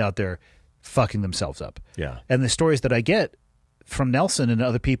constantly out there fucking themselves up. Yeah. And the stories that I get from Nelson and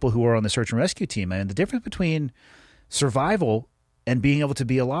other people who are on the search and rescue team, man, the difference between survival and being able to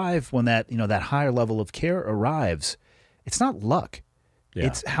be alive when that higher level of care arrives, it's not luck. Yeah.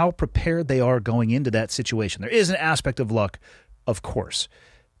 It's how prepared they are going into that situation. There is an aspect of luck, of course,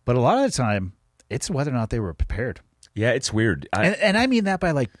 but a lot of the time, it's whether or not they were prepared. Yeah, it's weird. And I mean that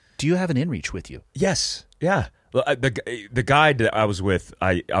by like, do you have an inReach with you? Yes. Yeah. The guide that I was with,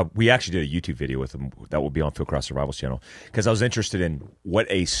 we actually did a YouTube video with him that will be on Fieldcraft Survival's channel because I was interested in what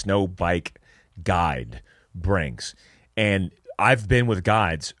a snow bike guide brings. And I've been with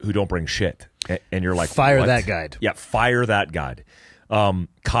guides who don't bring shit. And you're like, fire what? that guide. Yeah, fire that guide.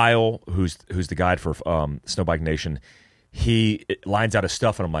 Kyle, who's the guide for Snow Bike Nation, he lines out his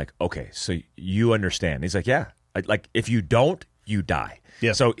stuff, and I'm like, okay, so you understand. He's like, yeah. Like, if you don't, you die.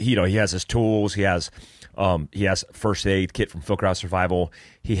 Yeah. So, he has his tools. He has first aid kit from Fieldcraft Survival.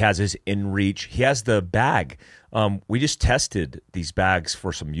 He has his inReach. He has the bag. We just tested these bags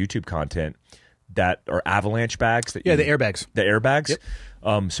for some YouTube content that are avalanche bags. The airbags. The airbags.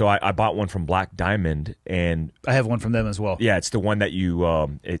 Yep. So I bought one from Black Diamond, and I have one from them as well. Yeah, it's the one that you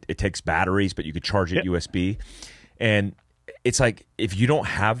it takes batteries, but you could charge it USB. And it's like if you don't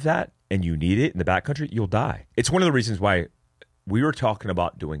have that and you need it in the backcountry, you'll die. It's one of the reasons why we were talking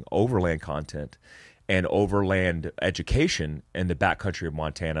about doing overland content and overland education in the backcountry of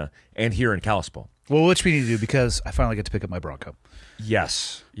Montana and here in Kalispell. Well, which we need to do because I finally get to pick up my Bronco.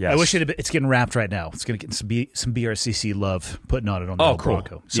 Yes. I wish it's getting wrapped right now. It's going to get some BRCC love putting on it on the cool.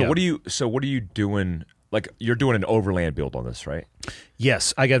 Bronco. So what are you doing? Like you're doing an overland build on this, right?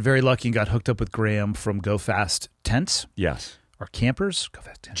 Yes, I got very lucky and got hooked up with Graham from Go Fast Tents. Yes. Or campers? Go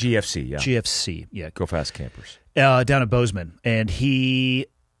Fast Tents. GFC, yeah. GFC, yeah. Go Fast Campers. Down at Bozeman. And he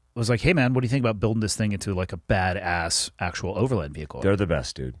was like, hey, man, what do you think about building this thing into like a badass actual overland vehicle? They're the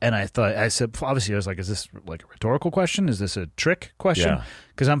best, dude. And I said, obviously, I was like, is this like a rhetorical question? Is this a trick question?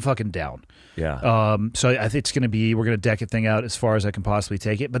 Because I'm fucking down. Yeah. So I think it's going to be, we're going to deck the thing out as far as I can possibly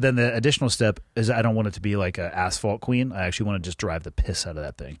take it. But then the additional step is I don't want it to be like an asphalt queen. I actually want to just drive the piss out of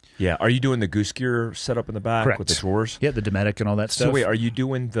that thing. Yeah. Are you doing the goose gear setup in the back? Correct. With the drawers? Yeah, the Dometic and all that stuff. So wait, are you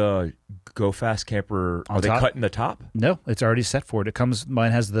doing the Go Fast Camper? Are they cutting the top? No, it's already set for it. It comes.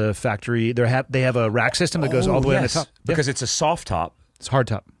 Mine has the factory. They have a rack system that goes all the way on the top because it's a soft top. It's hard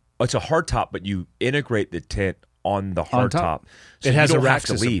top. It's a hard top, but you integrate the tent on the hard top. So it has you don't a rack have to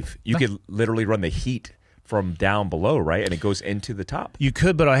system. leave. You could literally run the heat from down below, right? And it goes into the top. You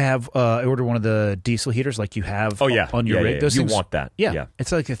could, but I have I ordered one of the diesel heaters like you have on your rig. Those you things, want that. Yeah.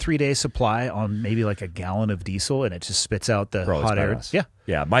 It's like a 3-day supply on maybe like a gallon of diesel, and it just spits out the hot air. Yeah.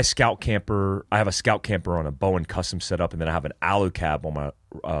 Yeah. My Scout camper, I have a Scout camper on a Bowen custom setup, and then I have an alu cab on my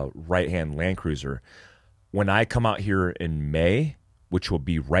right-hand Land Cruiser. When I come out here in May, which will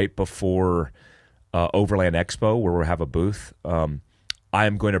be right before Overland Expo, where we'll have a booth. I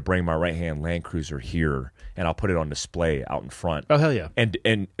am going to bring my right-hand Land Cruiser here, and I'll put it on display out in front. Oh, hell yeah.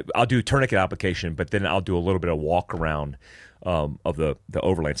 And I'll do a tourniquet application, but then I'll do a little bit of walk around of the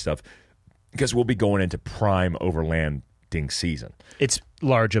overland stuff, because we'll be going into prime overlanding season. It's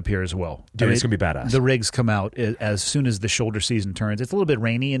large up here as well. Dude, it's going to be badass. The rigs come out as soon as the shoulder season turns. It's a little bit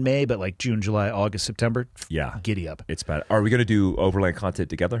rainy in May, but like June, July, August, September, giddy up. It's bad. Are we going to do overland content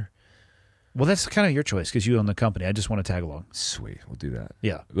together? Well, that's kind of your choice because you own the company. I just want to tag along. Sweet, we'll do that.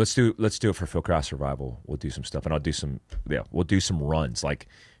 Yeah, let's do it for Fieldcraft Survival. We'll do some stuff, and I'll do some. Yeah, we'll do some runs, like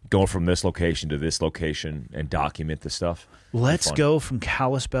going from this location to this location and document the stuff. Let's go from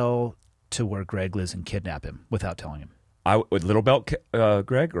Kalispell to where Greg lives and kidnap him without telling him. With Little Belt,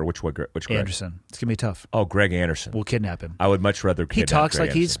 Greg, or which Greg? Anderson. It's gonna be tough. Oh, Greg Anderson. We'll kidnap him. I would much rather. He talks Greg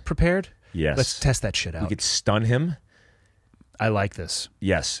like he's Anderson. prepared. Yes. Let's test that shit out. We could stun him. I like this.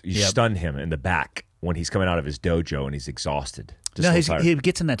 Yes, you stun him in the back when he's coming out of his dojo and he's exhausted. No, he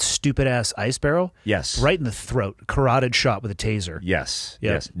gets in that stupid ass ice barrel. Yes, right in the throat, carotid shot with a taser. Yes,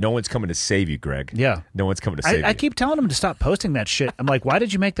 yep. Yes. No one's coming to save you, Greg. Yeah, no one's coming to save you. I keep telling him to stop posting that shit. I'm like, why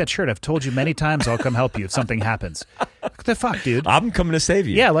did you make that shirt? I've told you many times I'll come help you if something happens. What the fuck, dude? I'm coming to save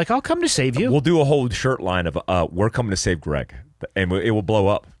you. Yeah, like I'll come to save you. We'll do a whole shirt line of "We're coming to save Greg," and it will blow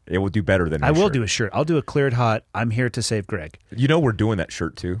up. It will do better than I will do a shirt. I'll do a cleared hot. I'm here to save Greg. You know we're doing that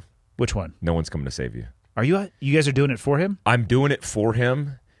shirt too. Which one? No one's coming to save you. Are you? You guys are doing it for him? I'm doing it for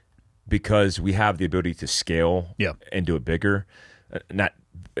him because we have the ability to scale and do it bigger. Not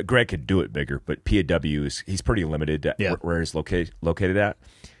Greg could do it bigger, but POW he's pretty limited at where he's located at.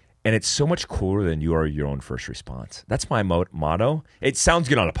 And it's so much cooler than you are your own first response. That's my motto. It sounds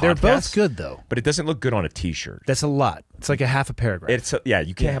good on a podcast. They're both good, though. But it doesn't look good on a T-shirt. That's a lot. It's like a half a paragraph.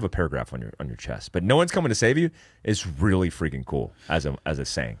 You can't have a paragraph on your chest. But no one's coming to save you is really freaking cool as a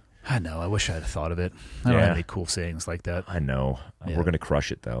saying. I know. I wish I had thought of it. I don't have any cool sayings like that. I know. Yeah. We're going to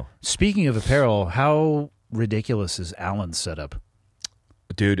crush it, though. Speaking of apparel, how ridiculous is Alan's setup?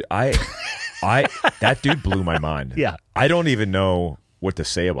 Dude, that dude blew my mind. Yeah. I don't even know what to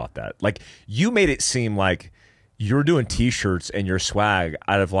say about that. Like, you made it seem like you're doing T-shirts and your swag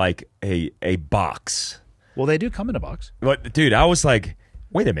out of like a box. Well, they do come in a box. But dude, I was like,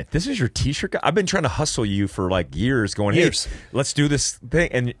 wait a minute, this is your T-shirt guy? I've been trying to hustle you for like years, going, hey, let's do this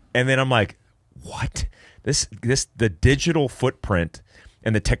thing, and then I'm like, what? This the digital footprint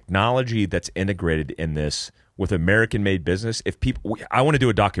and the technology that's integrated in this with American-made business. If people, I want to do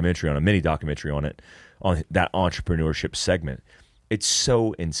a mini documentary on it, on that entrepreneurship segment. It's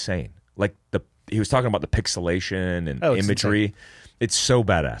so insane. Like he was talking about the pixelation and imagery. It's so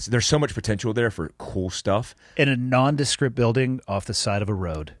badass. There's so much potential there for cool stuff. In a nondescript building off the side of a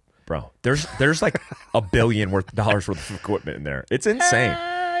road. Bro, there's like $1 billion dollars worth of equipment in there. It's insane.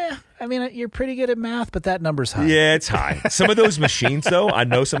 I mean, you're pretty good at math, but that number's high. Yeah, it's high. Some of those machines, though, I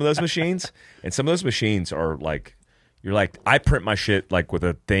know some of those machines, and some of those machines are like, I print my shit like with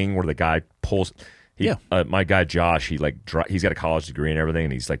a thing where the guy pulls. My guy Josh, he's got a college degree and everything,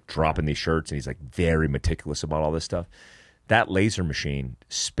 and he's like dropping these shirts, and he's like very meticulous about all this stuff. That laser machine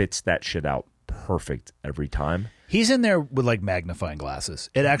spits that shit out perfect every time. He's in there with like magnifying glasses.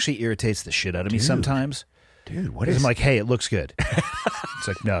 It actually irritates the shit out of me sometimes. Dude, I'm like, hey, it looks good. It's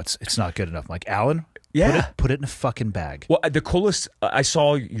like, no, it's not good enough. I'm like, Alan, put it in a fucking bag. Well, the coolest, I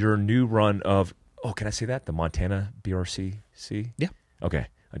saw your new run of, can I say that? The Montana BRCC? Yeah. Okay,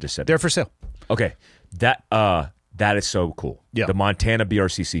 I just said they're for sale. Okay, that is so cool. Yeah. The Montana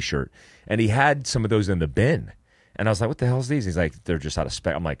BRCC shirt. And he had some of those in the bin. And I was like, what the hell is these? He's like, they're just out of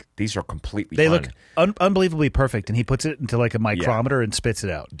spec. I'm like, these are completely They fine. look unbelievably perfect. And he puts it into like a micrometer and spits it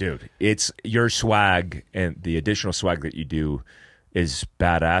out. Dude, it's your swag, and the additional swag that you do is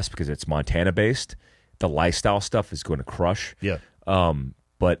badass because it's Montana-based. The lifestyle stuff is going to crush. Yeah.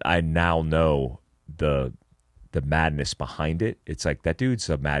 But I now know the madness behind it. It's like that dude's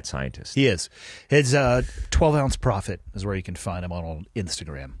a mad scientist. He is. His 12-ounce profit is where you can find him on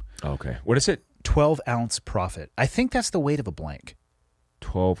Instagram. Okay. What is it? 12-ounce profit. I think that's the weight of a blank.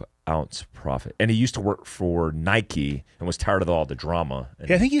 12-ounce profit. And he used to work for Nike and was tired of all the drama.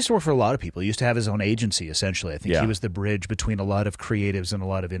 Yeah, I think he used to work for a lot of people. He used to have his own agency, essentially. I think he was the bridge between a lot of creatives and a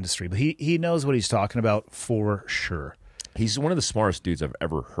lot of industry. But he knows what he's talking about for sure. He's one of the smartest dudes I've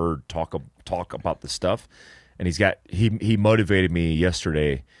ever heard talk about this stuff. And he motivated me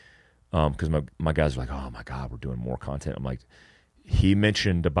yesterday because my guys were like, oh, my God, we're doing more content. I'm like, he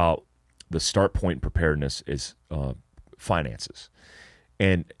mentioned about the start point in preparedness is finances.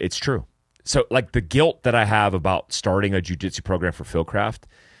 And it's true. So like the guilt that I have about starting a jiu-jitsu program for Fieldcraft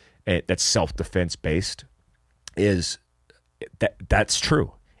that's self-defense based is that's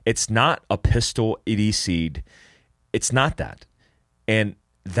true. It's not a pistol EDC'd. It's not that. And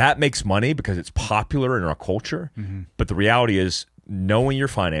that makes money because it's popular in our culture. Mm-hmm. But the reality is knowing your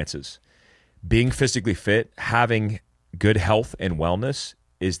finances, being physically fit, having good health and wellness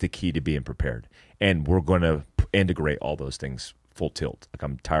is the key to being prepared. And we're going to integrate all those things full tilt. Like,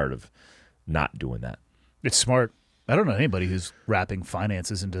 I'm tired of not doing that. It's smart. I don't know anybody who's wrapping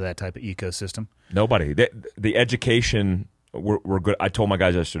finances into that type of ecosystem. Nobody. The education, we're good. I told my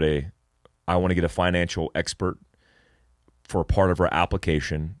guys yesterday, I want to get a financial expert for a part of our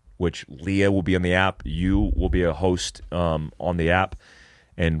application, which Leah will be on the app. You will be a host on the app.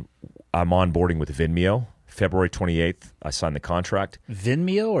 And I'm onboarding with Vimeo. February 28th, I signed the contract.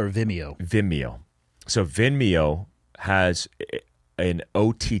 Vimeo or Vimeo? Vimeo. So Vimeo has an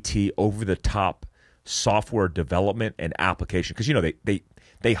OTT, over-the-top software development and application. Because, you know,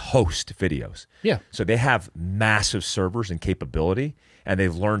 they host videos. Yeah. So they have massive servers and capability, and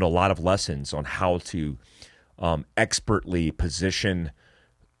they've learned a lot of lessons on how to expertly position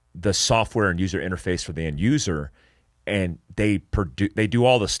the software and user interface for the end user, and they do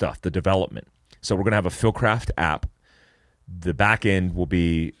all the stuff, the development. So we're going to have a Fieldcraft app. The back end will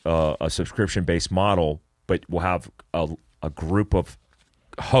be a subscription-based model, but we'll have a group of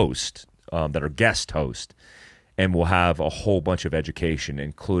hosts that are guest hosts, and we'll have a whole bunch of education,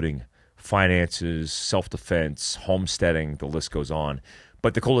 including finances, self-defense, homesteading, the list goes on.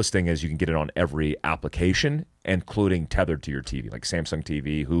 But the coolest thing is you can get it on every application, including tethered to your TV, like Samsung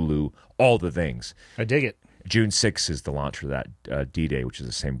TV, Hulu, all the things. I dig it. June 6th is the launch for that D-Day, which is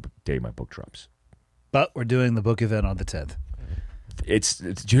the same day my book drops. But we're doing the book event on the 10th. It's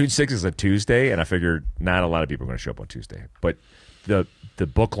June 6th is a Tuesday, and I figured not a lot of people are going to show up on Tuesday. But the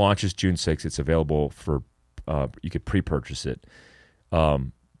book launches June 6th. It's available for you could pre-purchase it.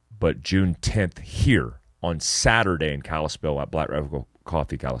 But June 10th here on Saturday in Kalispell at Black Rifle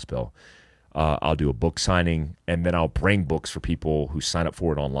Coffee, Kalispell, I'll do a book signing, and then I'll bring books for people who sign up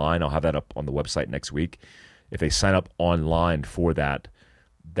for it online. I'll have that up on the website next week. If they sign up online for that,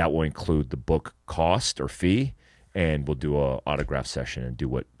 that will include the book cost or fee, and we'll do a autograph session and do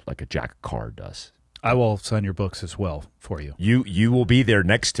what like a Jack Card does. I will sign your books as well for you. You will be there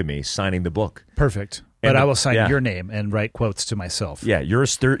next to me signing the book. Perfect. But I will sign your name and write quotes to myself. Yeah, you're a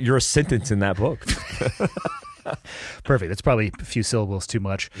sentence in that book. Perfect. That's probably a few syllables too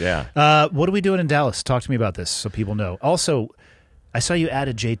much. Yeah. What are we doing in Dallas? Talk to me about this so people know. Also, I saw you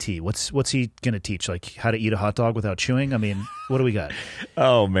added JT. What's he going to teach? Like how to eat a hot dog without chewing? I mean, what do we got?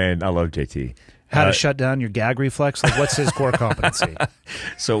 Oh, man, I love JT. How to shut down your gag reflex? Like, what's his core competency?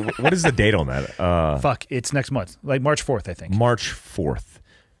 So what is the date on that? It's next month. Like March 4th, I think. March 4th.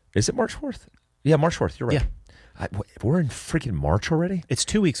 Is it March 4th? Yeah, March 4th. You're right. Yeah. We're in freaking March already? It's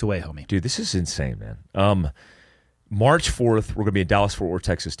 2 weeks away, homie. Dude, this is insane, man. March 4th, we're going to be in Dallas, Fort Worth,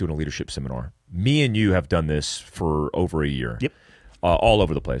 Texas doing a leadership seminar. Me and you have done this for over a year. Yep. All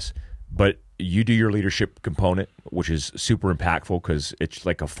over the place. But you do your leadership component, which is super impactful because it's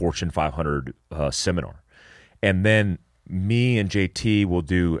like a Fortune 500 seminar. And then me and JT will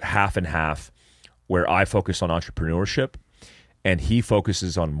do half and half where I focus on entrepreneurship and he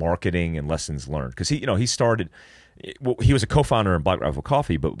focuses on marketing and lessons learned. Because he started, he was a co-founder in Black Rifle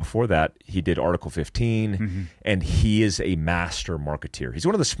Coffee, but before that he did Article 15 and he is a master marketeer. He's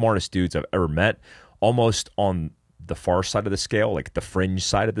one of the smartest dudes I've ever met, almost on the far side of the scale, like the fringe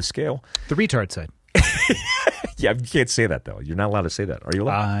side of the scale. The retard side. Yeah, you can't say that, though. You're not allowed to say that. Are you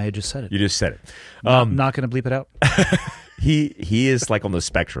allowed? I just said it. You just said it. I'm not going to bleep it out. He is like on the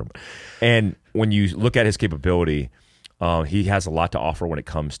spectrum. And when you look at his capability, he has a lot to offer when it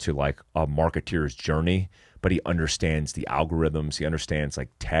comes to like a marketeer's journey, but he understands the algorithms. He understands like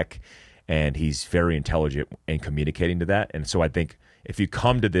tech, and he's very intelligent in communicating to that. And so I think if you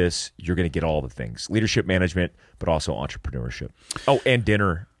come to this, you're going to get all the things. Leadership management, but also entrepreneurship. Oh, and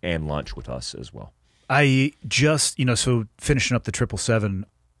dinner and lunch with us as well. I just, so finishing up the 777,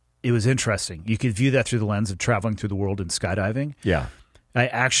 it was interesting. You could view that through the lens of traveling through the world and skydiving. Yeah. I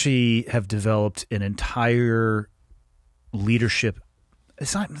actually have developed an entire leadership.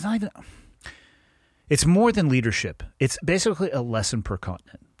 It's not even, it's more than leadership. It's basically a lesson per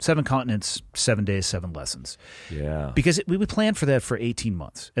continent. 7 continents, 7 days, 7 lessons. Yeah. Because we would plan for that for 18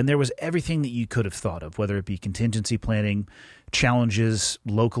 months. And there was everything that you could have thought of, whether it be contingency planning, challenges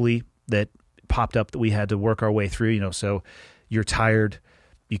locally that popped up that we had to work our way through. So you're tired.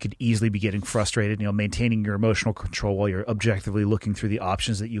 You could easily be getting frustrated, maintaining your emotional control while you're objectively looking through the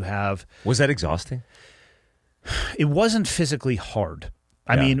options that you have. Was that exhausting? It wasn't physically hard.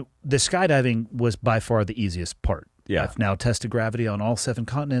 I mean, the skydiving was by far the easiest part. Yeah. I've now tested gravity on all 7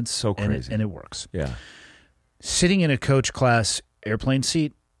 continents. So crazy. And it works. Yeah. Sitting in a coach class airplane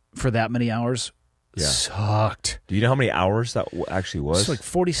seat for that many hours sucked. Do you know how many hours that actually was? It's like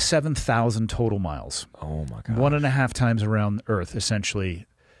 47,000 total miles. Oh my God. 1.5 times around Earth, essentially.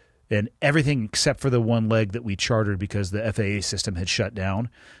 And everything except for the one leg that we chartered because the FAA system had shut down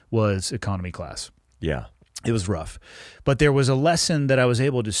was economy class. Yeah. It was rough. But there was a lesson that I was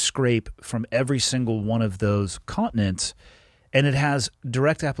able to scrape from every single one of those continents, and it has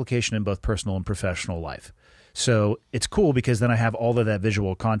direct application in both personal and professional life. So it's cool because then I have all of that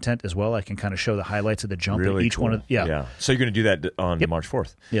visual content as well. I can kind of show the highlights of the jump Really at each cool. one of So you're going to do that on March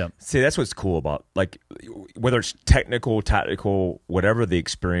 4th. Yeah. See, that's what's cool about, like, whether it's technical, tactical, whatever the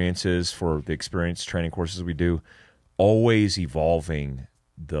experience is for the experience training courses we do, always evolving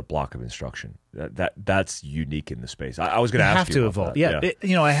the block of instruction. That's unique in the space. I was going to ask you about evolve. that.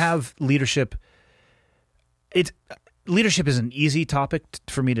 Yeah. I have leadership. Leadership is an easy topic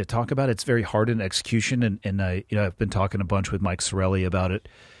for me to talk about. It's very hard in execution, and I've been talking a bunch with Mike Sorelli about it,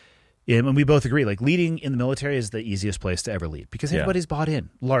 and we both agree. Like, leading in the military is the easiest place to ever lead because everybody's bought in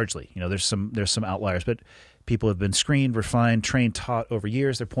largely. There's some outliers, but people have been screened, refined, trained, taught over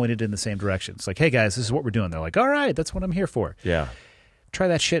years. They're pointed in the same direction. It's like, hey guys, this is what we're doing. They're like, all right, that's what I'm here for. Yeah. Try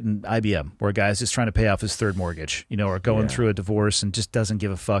that shit in IBM, where a guy's just trying to pay off his third mortgage, or going through a divorce and just doesn't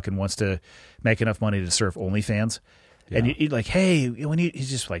give a fuck and wants to make enough money to serve OnlyFans. Yeah. And you're like, hey, he's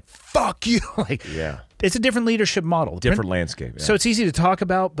just like, fuck you. It's a different leadership model. Different landscape. Yeah. So it's easy to talk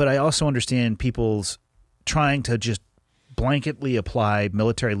about, but I also understand people's trying to just blanketly apply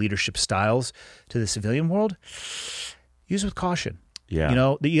military leadership styles to the civilian world. Use with caution.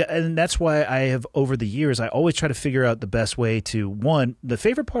 Yeah. And that's why I have, over the years, I always try to figure out the best way to, one, the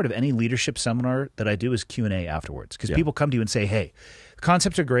favorite part of any leadership seminar that I do is Q&A afterwards. Because people come to you and say, hey, the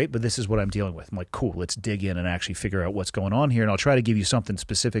concepts are great, but this is what I'm dealing with. I'm like, cool, let's dig in and actually figure out what's going on here. And I'll try to give you something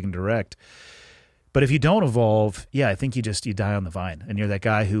specific and direct. But if you don't evolve, I think you die on the vine. And you're that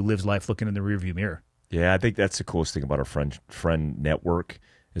guy who lives life looking in the rearview mirror. Yeah, I think that's the coolest thing about our friend network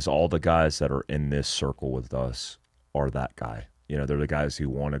is all the guys that are in this circle with us are that guy. They're the guys who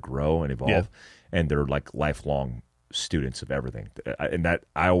want to grow and evolve, and they're like lifelong students of everything. And that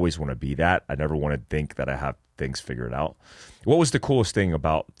I always want to be that. I never want to think that I have things figured out. What was the coolest thing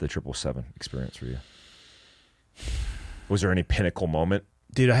about the 777 experience for you? Was there any pinnacle moment?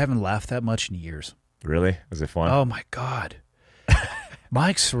 Dude, I haven't laughed that much in years. Really? Was it fun? Oh, my God.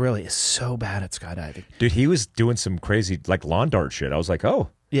 Mike Sorelli is so bad at skydiving. Dude, he was doing some crazy, like, lawn dart shit. I was like, oh.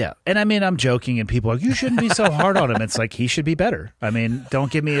 Yeah. And I mean, I'm joking, and people are like, you shouldn't be so hard on him. It's like, he should be better. I mean,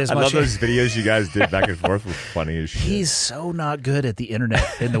 don't give me as much. I love those videos you guys did back and forth. Was funny as shit. He's so not good at the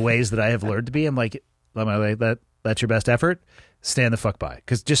internet in the ways that I have learned to be. I'm like, that's your best effort? Stand the fuck by.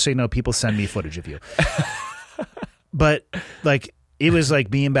 Because just so you know, people send me footage of you. But, like, it was like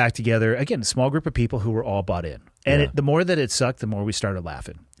being back together. Again, a small group of people who were all bought in. And the more that it sucked, the more we started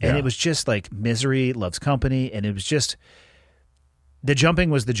laughing. And it was just like misery loves company. And it was just, the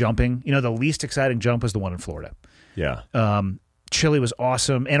jumping was the jumping. The least exciting jump was the one in Florida. Yeah. Chile was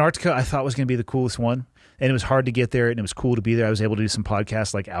awesome. Antarctica, I thought was going to be the coolest one. And it was hard to get there, and it was cool to be there. I was able to do some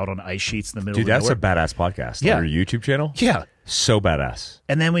podcasts like out on ice sheets in the middle of nowhere. Dude, that's a badass podcast. Yeah. On your YouTube channel? Yeah. So badass.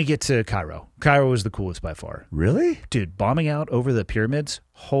 And then we get to Cairo. Cairo was the coolest by far. Really? Dude, bombing out over the pyramids,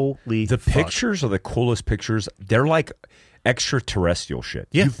 holy The fuck. pictures are the coolest pictures. They're like extraterrestrial shit.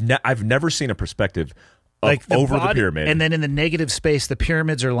 Yeah. I've never seen a perspective of like over the pyramid. And then in the negative space, the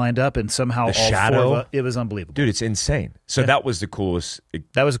pyramids are lined up, and somehow the all shadow. four of it was unbelievable. Dude, it's insane. So that was the coolest.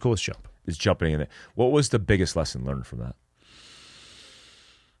 That was the coolest jump. Is jumping in it. What was the biggest lesson learned from that?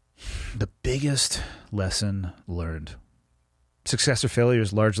 The biggest lesson learned. Success or failure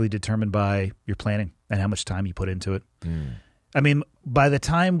is largely determined by your planning and how much time you put into it. I mean, by the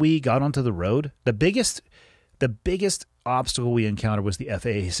time we got onto the road, the biggest obstacle we encountered was the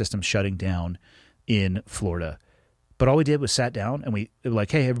FAA system shutting down in Florida. But all we did was sat down and we were like,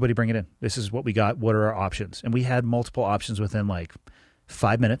 hey, everybody bring it in. This is what we got. What are our options? And we had multiple options within like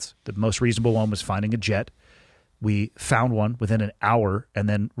 5 minutes. The most reasonable one was finding a jet. We found one within an hour and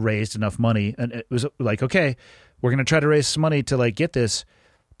then raised enough money. And it was like, okay, we're going to try to raise some money to like get this.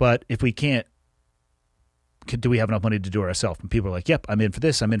 But if we can't, do we have enough money to do it ourselves? And people are like, yep, I'm in for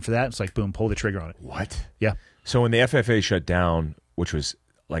this. I'm in for that. It's like, boom, pull the trigger on it. What? Yeah. So when the FFA shut down, which was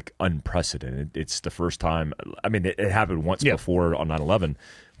like unprecedented, it's the first time. I mean, it happened once before on 9/11,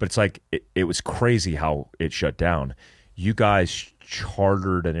 but it's like it was crazy how it shut down. You guys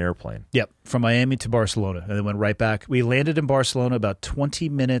chartered an airplane. Yep, from Miami to Barcelona, and then went right back. We landed in Barcelona about 20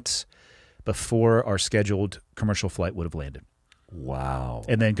 minutes before our scheduled commercial flight would have landed. Wow.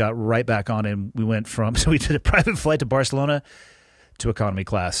 And then got right back on, and we went from, so we did a private flight to Barcelona, to economy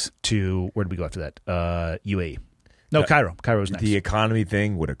class to, where did we go after that? UAE. No, Cairo. Cairo was nice. The economy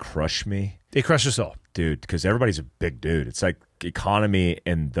thing would have crushed me. It crushed us all. Dude, because everybody's a big dude. It's like economy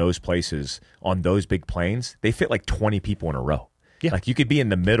in those places, on those big planes, they fit like 20 people in a row. Yeah. Like you could be in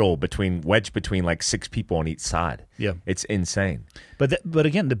the middle wedged between like 6 people on each side. Yeah. It's insane. But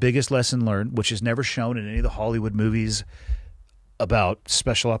again, the biggest lesson learned, which is never shown in any of the Hollywood movies about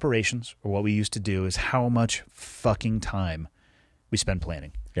special operations or what we used to do, is how much fucking time we spend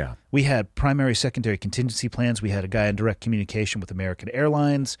planning. Yeah. We had primary, secondary contingency plans. We had a guy in direct communication with American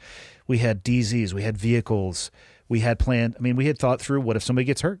Airlines. We had DZs. We had vehicles. We had planned. I mean, we had thought through, what if somebody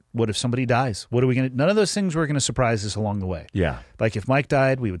gets hurt? What if somebody dies? What are we going to? None of those things were going to surprise us along the way. Yeah. Like if Mike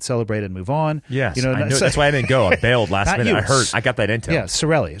died, we would celebrate and move on. Yes. You know, I know, that's why I didn't go. I bailed last minute. You. I got that intel. Yeah,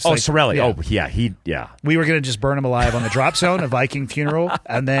 Sorelli. It's Sorelli. yeah. Oh, yeah. Yeah. We were going to just burn him alive on the drop zone, a Viking funeral,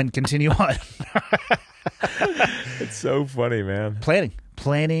 and then continue on. It's so funny, man.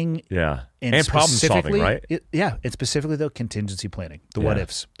 Planning. Yeah. And problem solving, right? And specifically, though, contingency planning. The what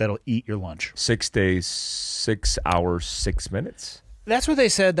ifs. That'll eat your lunch. 6 days, 6 hours, 6 minutes. That's what they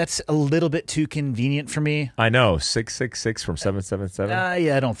said. That's a little bit too convenient for me. I know. 666 from 777.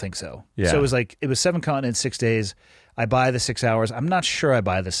 Yeah, I don't think so. Yeah. So it was 7 continents, 6 days. I buy the 6 hours. I'm not sure I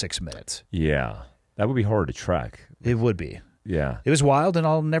buy the 6 minutes. Yeah. That would be hard to track. It would be. Yeah. It was wild, and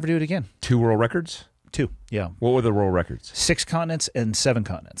I'll never do it again. 2 world records? 2, yeah. What were the world records? 6 continents and 7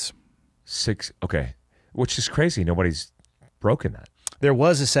 continents. 6, okay. Which is crazy. Nobody's broken that. There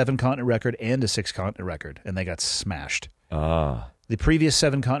was a 7 continent record and a 6 continent record, and they got smashed. The previous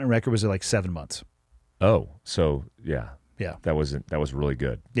 7 continent record was like 7 months. Oh, so yeah. Yeah. That was really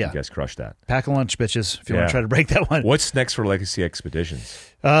good. Yeah. You guys crushed that. Pack a lunch, bitches, if you want to try to break that one. What's next for Legacy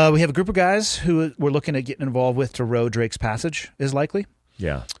Expeditions? We have a group of guys who we're looking at getting involved with to row Drake's Passage, is likely.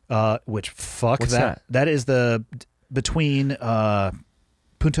 Yeah. What's that? That is between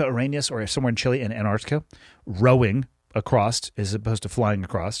Punta Arenas or somewhere in Chile and Antarctica, rowing across as opposed to flying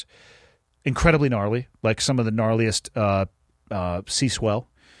across. Incredibly gnarly, like some of the gnarliest sea swell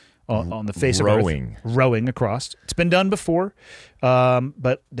on the face of Earth. Rowing across. It's been done before,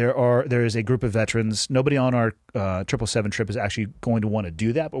 but there is a group of veterans. Nobody on our 777 trip is actually going to want to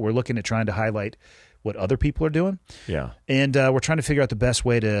do that, but we're looking at trying to highlight what other people are doing. Yeah. And we're trying to figure out the best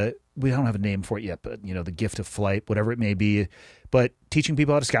way to, we don't have a name for it yet, but the gift of flight, whatever it may be, but teaching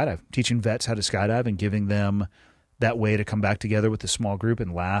people how to skydive, teaching vets how to skydive and giving them that way to come back together with a small group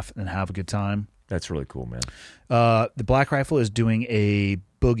and laugh and have a good time. That's really cool, man. The Black Rifle is doing a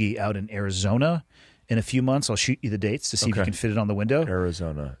boogie out in Arizona in a few months. I'll shoot you the dates to see if you can fit it on the window.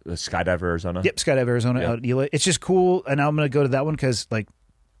 Arizona. The Skydive Arizona? Yep, Skydive Arizona out at Eloy. It's just cool, and I'm going to go to that one because, like,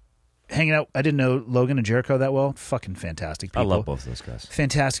 hanging out, I didn't know Logan and Jericho that well. Fucking fantastic people. I love both of those guys.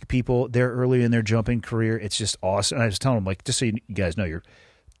 Fantastic people. They're early in their jumping career. It's just awesome. And I was telling them, like, just so you guys know, you're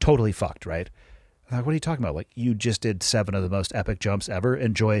totally fucked, right? I'm like, what are you talking about? Like, you just did 7 of the most epic jumps ever.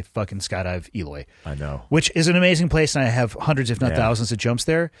 Enjoy fucking Skydive Eloy. I know. Which is an amazing place, and I have hundreds, if not thousands, of jumps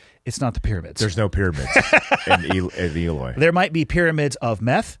there. It's not the pyramids. There's no pyramids in Eloy. There might be pyramids of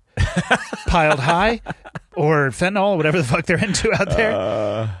meth piled high or fentanyl, whatever the fuck they're into out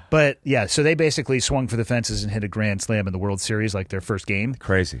there. But yeah, so they basically swung for the fences and hit a grand slam in the World Series, like their first game.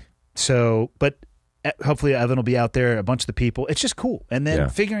 Crazy. So, but hopefully Evan will be out there, a bunch of the people. It's just cool. And then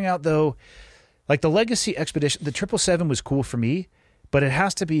figuring out, though, like the Legacy Expedition, the 777 was cool for me, but it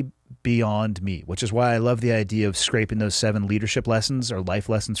has to be beyond me, which is why I love the idea of scraping those 7 leadership lessons or life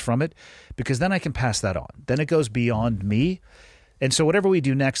lessons from it, because then I can pass that on. Then it goes beyond me. And so whatever we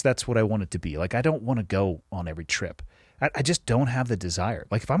do next, that's what I want it to be. Like, I don't want to go on every trip. I just don't have the desire.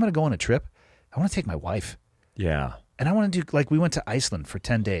 Like, if I'm going to go on a trip, I want to take my wife. Yeah. And I want to do, like, we went to Iceland for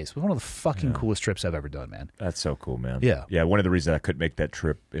 10 days. It was one of the fucking coolest trips I've ever done, man. That's so cool, man. Yeah. Yeah, one of the reasons I couldn't make that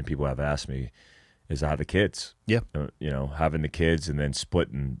trip, and people have asked me, is I have the kids. Yeah. Having the kids and then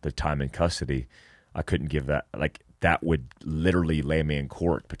splitting the time in custody, I couldn't give that. Like, that would literally lay me in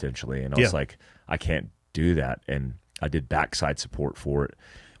court potentially. And I was like, I can't do that. And I did backside support for it.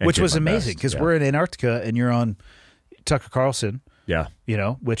 Which was amazing because we're in Antarctica and you're on Tucker Carlson. Yeah.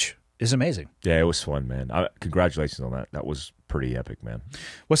 Which is amazing. Yeah, it was fun, man. Congratulations on that. That was pretty epic, man.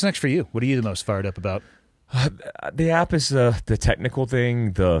 What's next for you? What are you the most fired up about? The app is the technical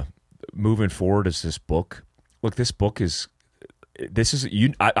thing. The moving forward is this book. Look, this book is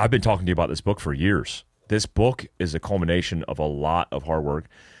you. I've been talking to you about this book for years. This book is a culmination of a lot of hard work.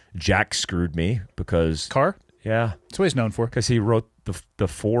 Jack screwed me because Carr? Yeah. That's what he's known for. Because he wrote the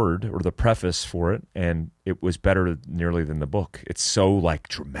foreword or the preface for it, and it was better nearly than the book. It's so, like,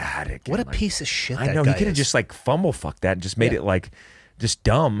 dramatic. What a piece of shit that I know. guy He could have just, like, fumble fucked that and just made it, like, just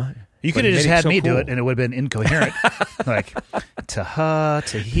dumb. You could have just had me do it, and it would have been incoherent. Like,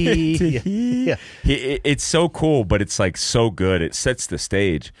 to he. Yeah. It's so cool, but it's like so good. It sets the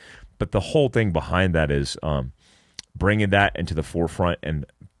stage. But the whole thing behind that is bringing that into the forefront and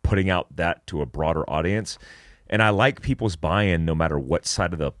putting out that to a broader audience. And I like people's buy-in no matter what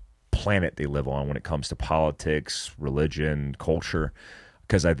side of the planet they live on when it comes to politics, religion, culture.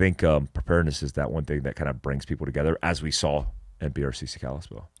 Because I think preparedness is that one thing that kind of brings people together, as we saw at BRCC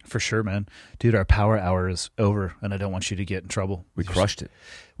Kalispell. For sure, man. Dude, our power hour is over, and I don't want you to get in trouble. We crushed it.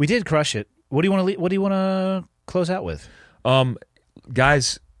 We did crush it. What do you want to close out with?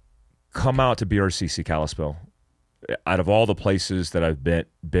 Guys, come out to BRCC Kalispell. Out of all the places that I've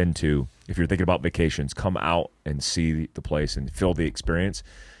been to, if you're thinking about vacations, come out and see the place and feel the experience.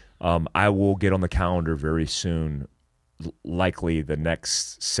 I will get on the calendar very soon, likely the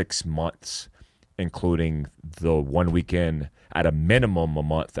next 6 months, including the one weekend at a minimum a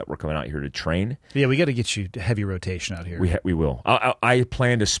month that we're coming out here to train. Yeah, we got to get you heavy rotation out here. We will. I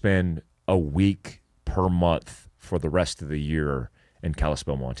plan to spend a week per month for the rest of the year in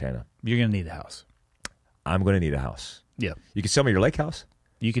Kalispell, Montana. You're going to need a house. I'm going to need a house. Yeah. You can sell me your lake house.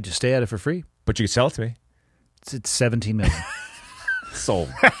 You could just stay at it for free. But you can sell it to me. It's $17 million. Sold.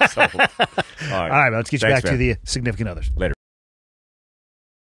 All right, let's get you back to the significant others. Later.